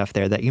intrinsic stuff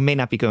there that you may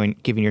not be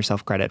giving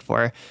yourself credit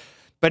for.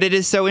 But it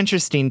is so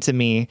interesting to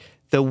me,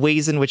 the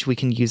ways in which we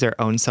can use our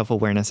own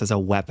self-awareness as a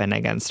weapon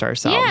against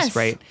ourselves,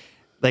 right?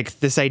 Like,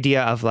 this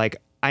idea of like,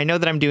 I know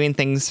that I'm doing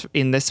things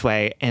in this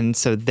way, and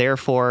so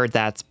therefore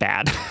that's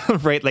bad,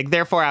 right? Like,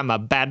 therefore I'm a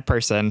bad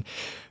person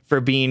for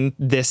being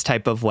this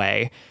type of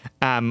way.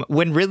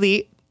 When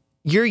really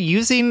you're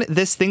using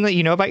this thing that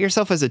you know about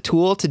yourself as a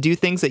tool to do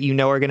things that you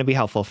know are going to be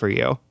helpful for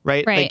you,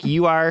 right? Like,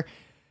 you are,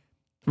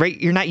 right?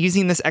 You're not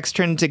using this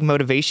extrinsic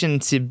motivation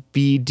to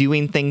be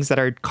doing things that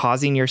are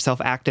causing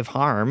yourself active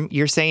harm.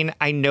 You're saying,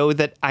 I know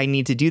that I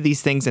need to do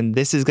these things, and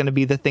this is going to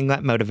be the thing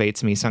that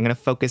motivates me. So I'm going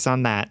to focus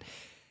on that.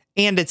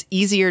 And it's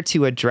easier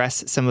to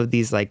address some of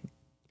these like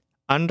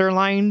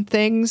underlying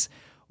things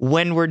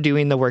when we're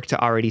doing the work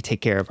to already take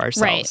care of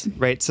ourselves,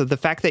 right? So the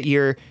fact that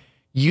you're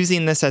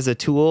using this as a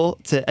tool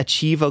to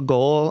achieve a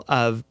goal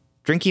of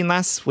drinking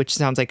less, which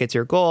sounds like it's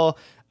your goal,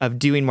 of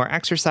doing more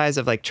exercise,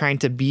 of like trying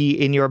to be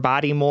in your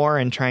body more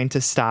and trying to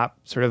stop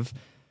sort of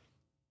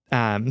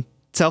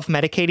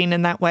self-medicating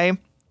in that way.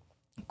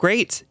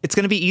 Great. It's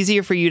going to be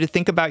easier for you to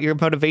think about your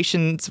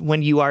motivations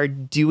when you are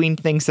doing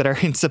things that are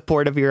in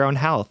support of your own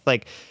health.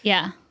 Like,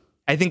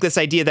 I think this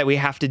idea that we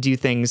have to do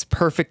things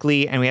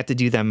perfectly and we have to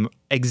do them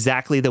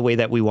exactly the way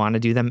that we want to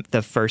do them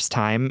the first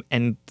time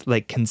and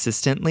like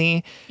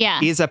consistently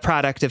is a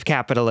product of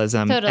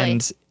capitalism. Totally.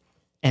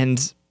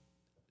 And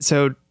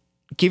so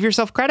give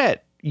yourself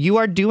credit. You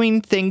are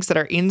doing things that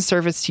are in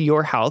service to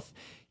your health.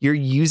 You're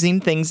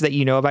using things that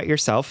you know about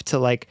yourself to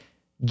like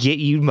get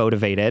you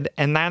motivated.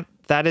 And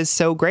that is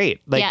so great.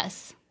 Like,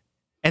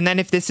 and then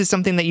if this is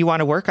something that you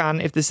want to work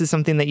on, if this is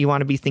something that you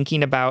want to be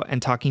thinking about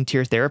and talking to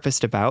your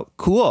therapist about,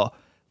 cool,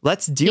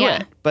 let's do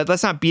it. But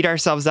let's not beat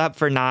ourselves up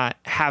for not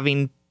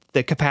having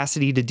the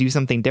capacity to do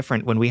something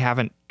different when we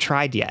haven't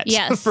tried yet.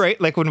 Right?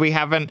 Like, when we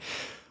haven't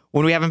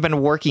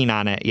been working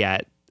on it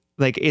yet.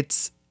 Like,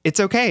 it's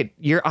okay.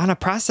 You're on a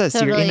process.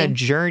 You're in a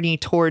journey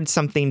towards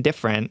something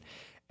different.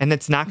 And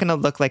it's not going to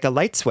look like a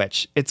light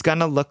switch. It's going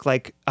to look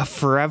like a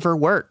forever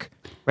work,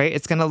 right?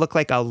 It's going to look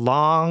like a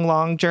long,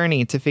 long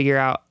journey to figure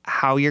out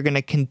how you're going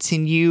to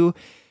continue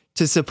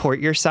to support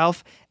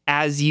yourself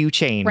as you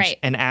change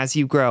and as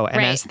you grow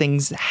and as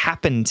things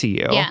happen to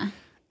you.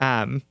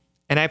 And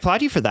I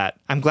applaud you for that.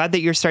 I'm glad that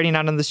you're starting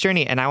out on this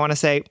journey. And I want to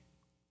say,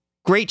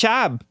 great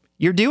job.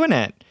 You're doing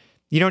it.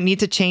 You don't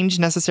need to change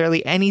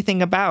necessarily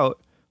anything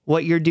about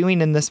what you're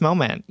doing in this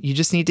moment. You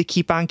just need to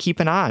keep on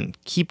keeping on.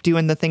 Keep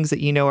doing the things that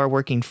you know are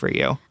working for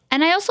you.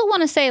 And I also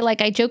want to say,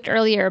 like, I joked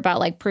earlier about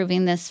like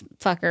proving this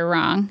fucker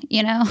wrong,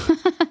 you know,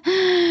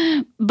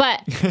 but,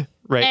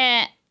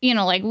 you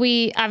know, like,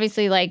 we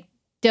obviously like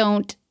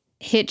don't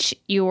hitch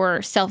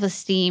your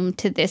self-esteem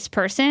to this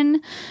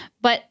person,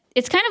 but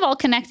it's kind of all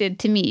connected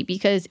to me,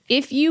 because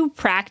if you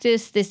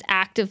practice this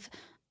act of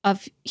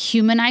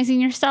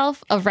humanizing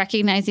yourself, of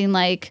recognizing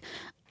like,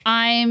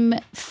 I'm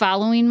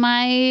following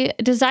my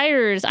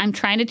desires. I'm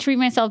trying to treat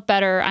myself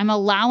better. I'm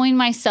allowing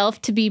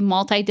myself to be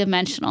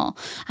multidimensional.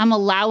 I'm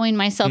allowing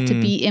myself to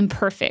be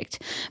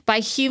imperfect. By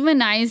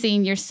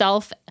humanizing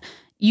yourself,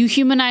 you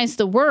humanize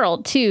the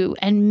world too.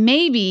 And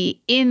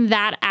maybe in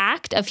that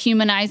act of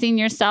humanizing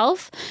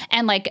yourself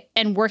and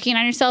working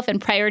on yourself and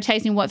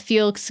prioritizing what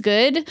feels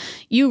good,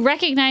 you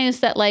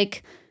recognize that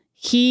like,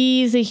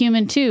 he's a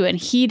human too. And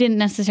he didn't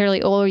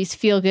necessarily always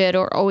feel good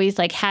or always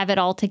like have it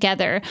all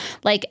together.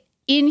 Like,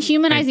 in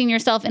humanizing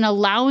yourself and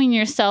allowing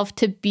yourself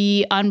to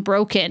be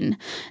unbroken,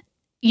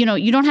 you know,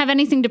 you don't have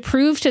anything to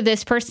prove to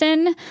this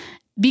person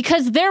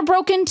because they're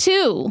broken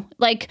too.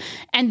 Like,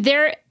 and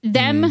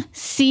them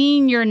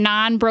seeing your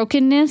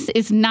non-brokenness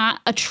is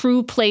not a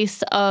true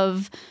place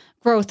of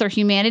growth or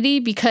humanity,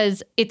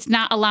 because it's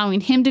not allowing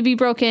him to be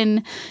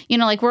broken. You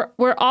know, like,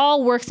 we're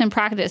all works in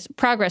progress.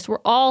 We're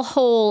all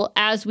whole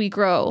as we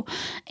grow.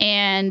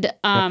 And,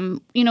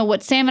 you know,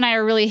 what Sam and I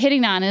are really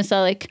hitting on is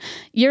like,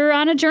 you're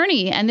on a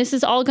journey and this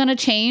is all going to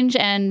change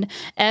and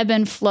ebb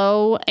and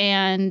flow,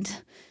 and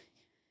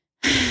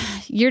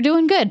you're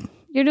doing good.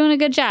 You're doing a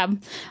good job.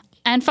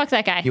 And fuck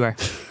that guy. You are.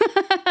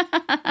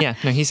 Yeah,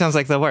 no, he sounds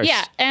like the worst.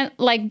 Yeah, and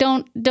like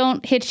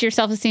don't hitch your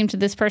self-esteem to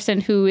this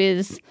person who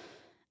is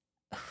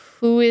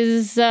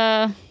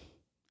on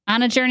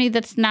a journey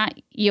that's not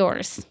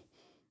yours.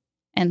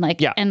 And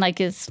like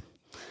is,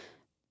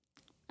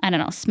 I don't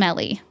know,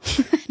 smelly.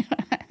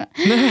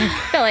 I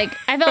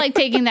feel like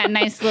taking that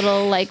nice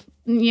little like,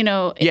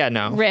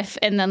 riff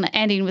and then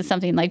ending with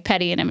something like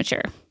petty and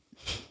immature.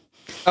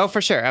 Oh,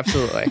 for sure.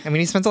 Absolutely. I mean,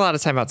 he spends a lot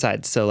of time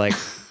outside. So like,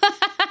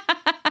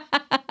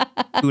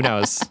 who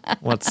knows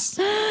what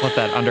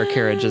that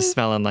undercarriage is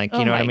smelling like.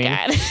 You know what I mean?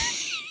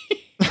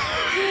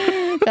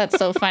 God. That's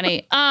so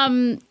funny.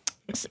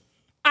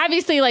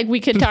 Obviously, like we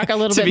could talk a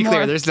little bit more. To be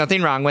clear, there's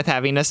nothing wrong with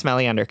having a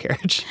smelly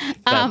undercarriage.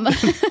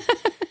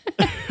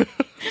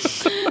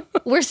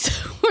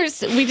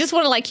 We just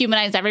want to like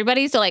humanize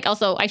everybody. So like,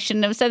 also I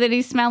shouldn't have said that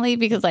he's smelly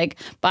because like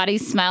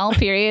bodies smell,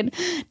 period.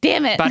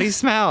 Damn it. Bodies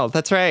smell.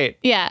 That's right.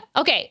 Yeah.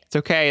 Okay. It's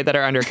okay that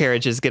our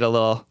undercarriages get a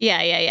little,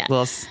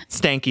 little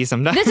stanky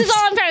sometimes. This is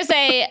all I'm trying to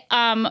say.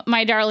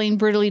 My darling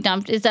brutally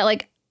dumped is that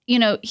like,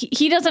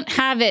 he doesn't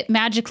have it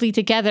magically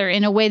together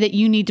in a way that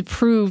you need to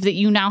prove that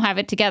you now have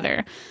it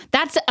together.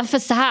 That's a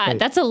facade. Right.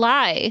 That's a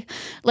lie.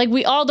 Like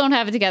we all don't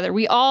have it together.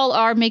 We all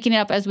are making it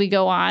up as we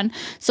go on.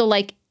 So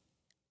like,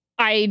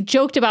 I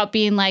joked about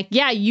being like,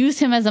 yeah, use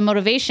him as a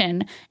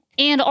motivation.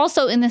 And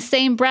also in the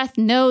same breath,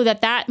 know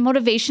that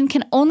motivation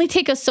can only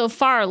take us so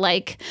far.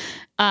 Like,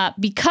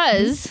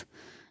 because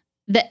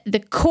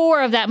the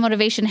core of that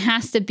motivation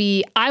has to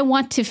be, I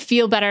want to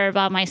feel better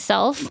about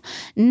myself,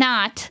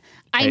 not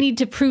I need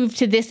to prove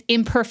to this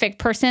imperfect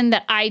person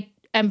that I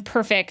am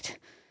perfect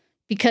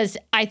because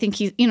I think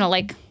he's,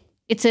 like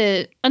it's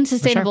a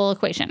unsustainable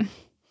equation.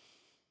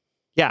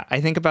 Yeah.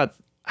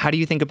 How do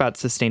you think about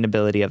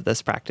sustainability of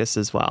this practice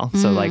as well?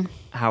 So like,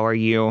 how are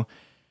you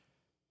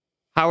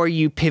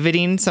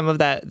pivoting some of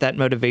that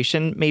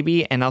motivation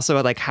maybe? And also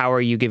like, how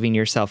are you giving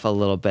yourself a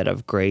little bit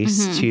of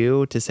grace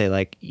too, to say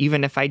like,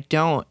 even if I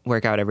don't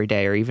work out every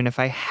day, or even if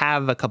I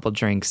have a couple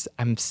drinks,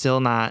 I'm still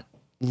not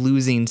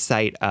losing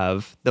sight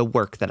of the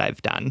work that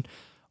I've done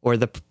or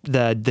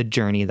the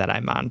journey that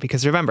I'm on.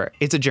 Because remember,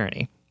 it's a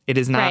journey. It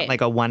is not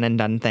like a one and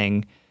done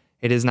thing.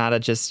 It is not a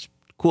just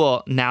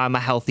cool, now I'm a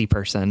healthy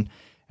person.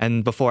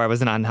 And before I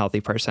was an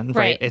unhealthy person,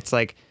 right? It's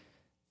like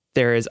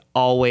there is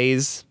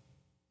always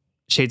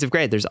shades of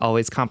gray. There's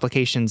always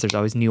complications. There's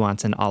always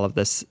nuance in all of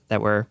this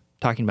that we're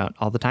talking about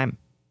all the time.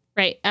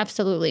 Right.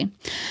 Absolutely.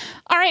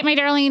 All right, my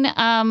darling.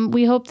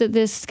 We hope that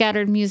this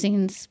scattered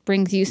musings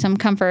brings you some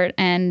comfort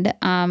and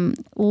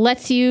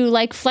lets you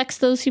like flex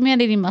those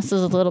humanity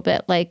muscles a little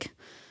bit. Like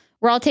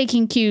we're all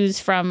taking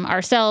cues from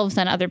ourselves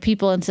and other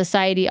people in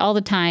society all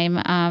the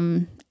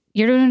time.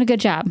 You're doing a good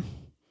job.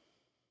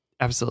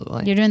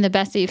 Absolutely. You're doing the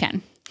best that you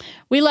can.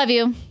 We love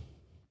you.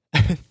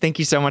 Thank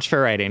you so much for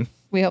writing.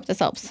 We hope this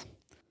helps.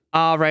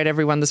 All right,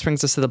 everyone. This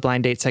brings us to the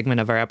blind date segment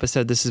of our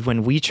episode. This is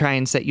when we try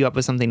and set you up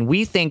with something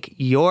we think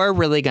you're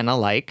really going to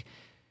like.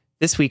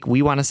 This week,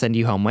 we want to send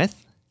you home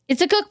with...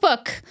 It's a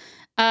cookbook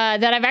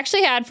that I've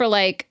actually had for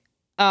like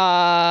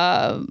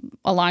a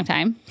long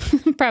time,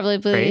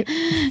 probably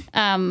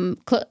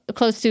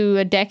close to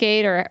a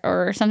decade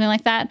or something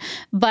like that.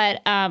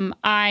 But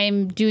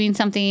I'm doing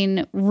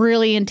something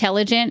really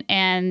intelligent,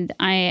 and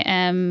I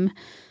am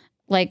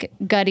like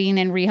gutting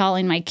and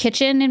rehauling my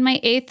kitchen in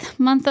my 8th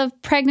month of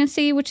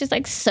pregnancy, which is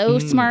like so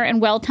smart and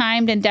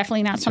well-timed and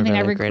definitely not something I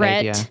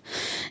regret.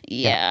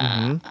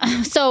 Yeah.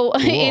 So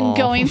in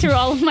going through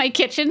all of my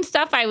kitchen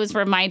stuff, I was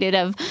reminded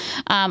of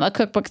a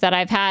cookbook that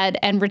I've had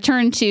and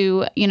returned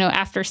to,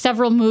 after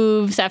several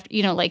moves, after,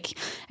 like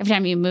every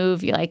time you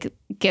move, you like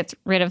get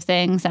rid of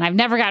things. And I've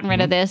never gotten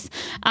rid of this.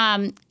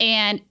 And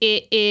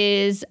it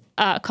is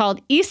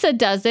called Isa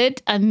Does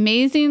It,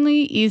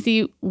 amazingly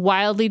easy,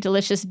 wildly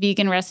delicious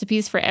vegan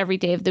recipes for every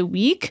day of the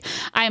week.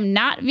 I am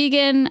not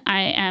vegan.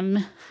 I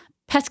am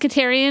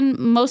pescatarian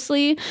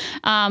mostly,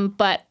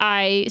 but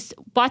I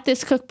bought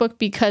this cookbook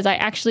because I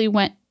actually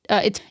went.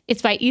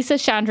 It's by Isa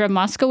Chandra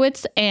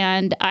Moskowitz,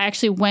 and I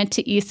actually went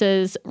to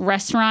Isa's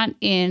restaurant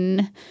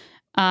in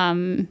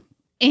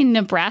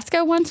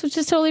Nebraska once, which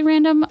is totally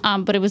random,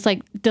 but it was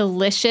like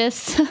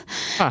delicious.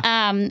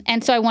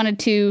 And so I wanted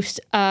to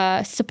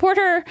support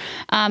her.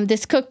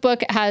 This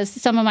cookbook has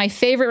some of my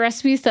favorite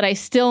recipes that I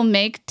still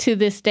make to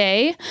this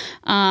day.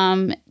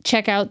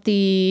 Check out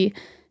the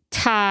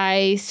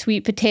Thai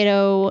sweet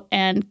potato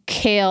and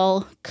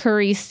kale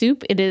curry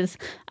soup.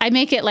 I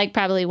make it like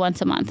probably once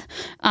a month.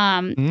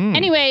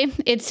 Anyway,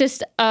 it's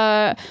just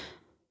a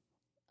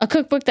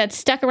cookbook that's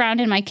stuck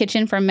around in my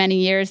kitchen for many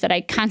years that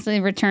I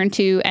constantly return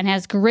to and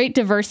has great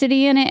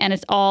diversity in it. And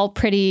it's all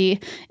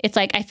pretty, it's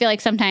like, I feel like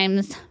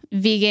sometimes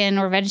vegan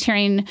or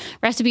vegetarian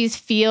recipes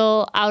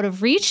feel out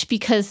of reach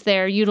because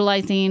they're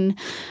utilizing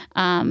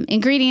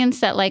ingredients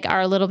that like are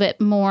a little bit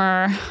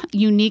more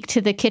unique to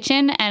the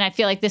kitchen. And I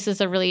feel like this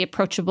is a really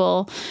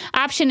approachable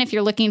option if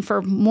you're looking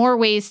for more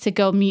ways to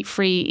go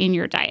meat-free in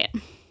your diet.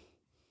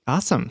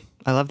 Awesome.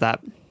 I love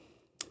that.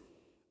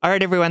 All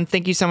right, everyone.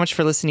 Thank you so much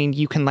for listening.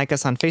 You can like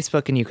us on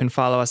Facebook and you can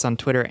follow us on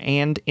Twitter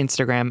and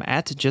Instagram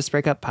at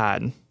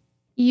JustBreakUpPod.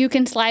 You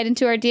can slide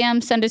into our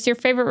DMs, send us your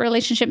favorite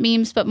relationship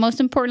memes, but most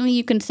importantly,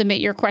 you can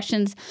submit your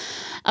questions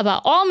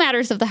about all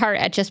matters of the heart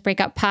at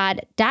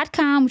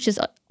justbreakuppod.com, which is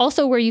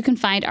also where you can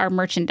find our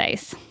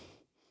merchandise.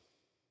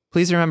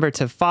 Please remember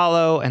to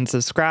follow and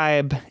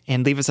subscribe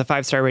and leave us a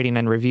 5-star rating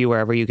and review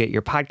wherever you get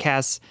your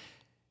podcasts.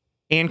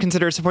 And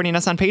consider supporting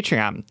us on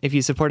Patreon. If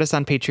you support us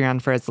on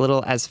Patreon for as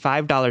little as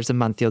 $5 a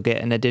month, you'll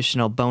get an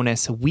additional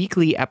bonus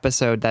weekly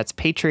episode. That's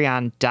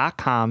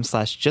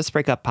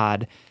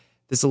patreon.com/justbreakuppod.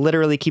 This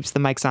literally keeps the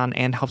mics on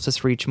and helps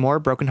us reach more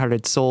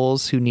brokenhearted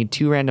souls who need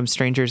 2 random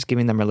strangers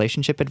giving them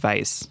relationship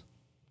advice.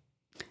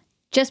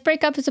 Just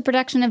Break Up is a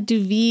production of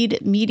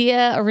Duvid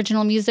Media,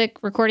 original music,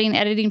 recording,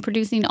 editing,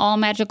 producing, all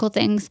magical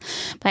things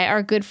by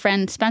our good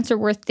friend Spencer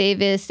Worth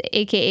Davis,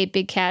 aka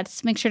Big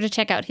Cats. Make sure to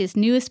check out his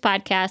newest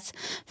podcast,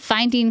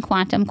 Finding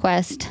Quantum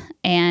Quest.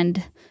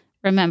 And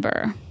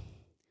remember,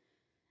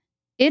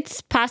 it's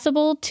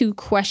possible to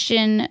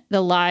question the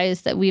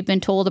lies that we've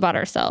been told about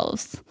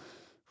ourselves.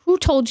 Who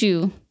told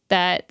you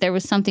that there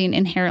was something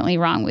inherently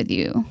wrong with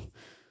you?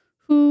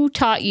 Who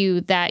taught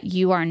you that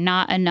you are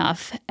not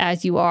enough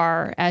as you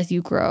are, as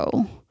you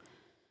grow?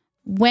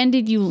 When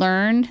did you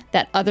learn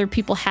that other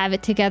people have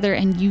it together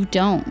and you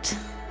don't?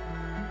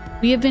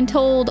 We have been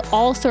told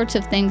all sorts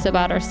of things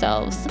about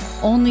ourselves.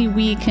 Only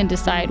we can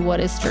decide what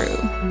is true.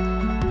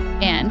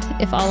 And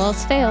if all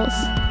else fails,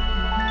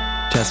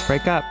 just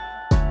break up.